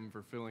Sam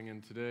for filling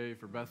in today,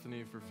 for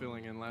Bethany for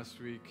filling in last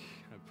week.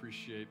 I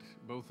appreciate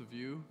both of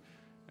you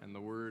and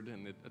the word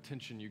and the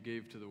attention you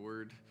gave to the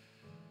word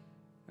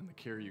and the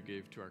care you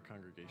gave to our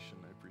congregation.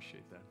 I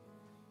appreciate that.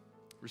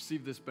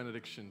 Receive this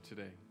benediction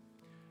today.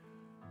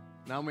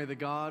 Now may the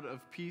God of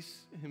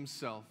peace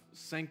himself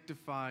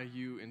sanctify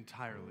you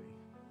entirely,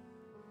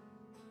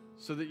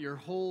 so that your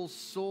whole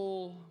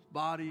soul,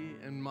 body,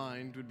 and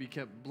mind would be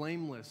kept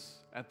blameless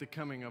at the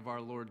coming of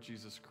our Lord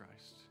Jesus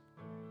Christ.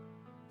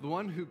 The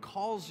one who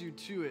calls you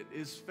to it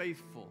is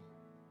faithful,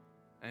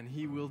 and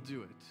he will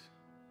do it.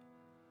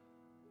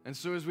 And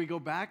so as we go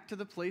back to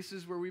the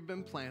places where we've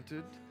been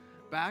planted,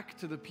 back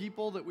to the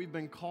people that we've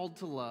been called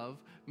to love,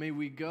 may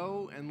we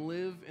go and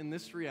live in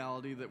this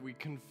reality that we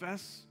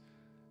confess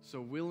so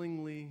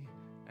willingly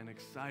and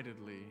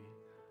excitedly.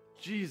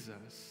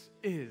 Jesus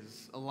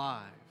is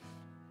alive.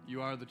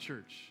 You are the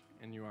church,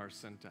 and you are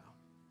sent out.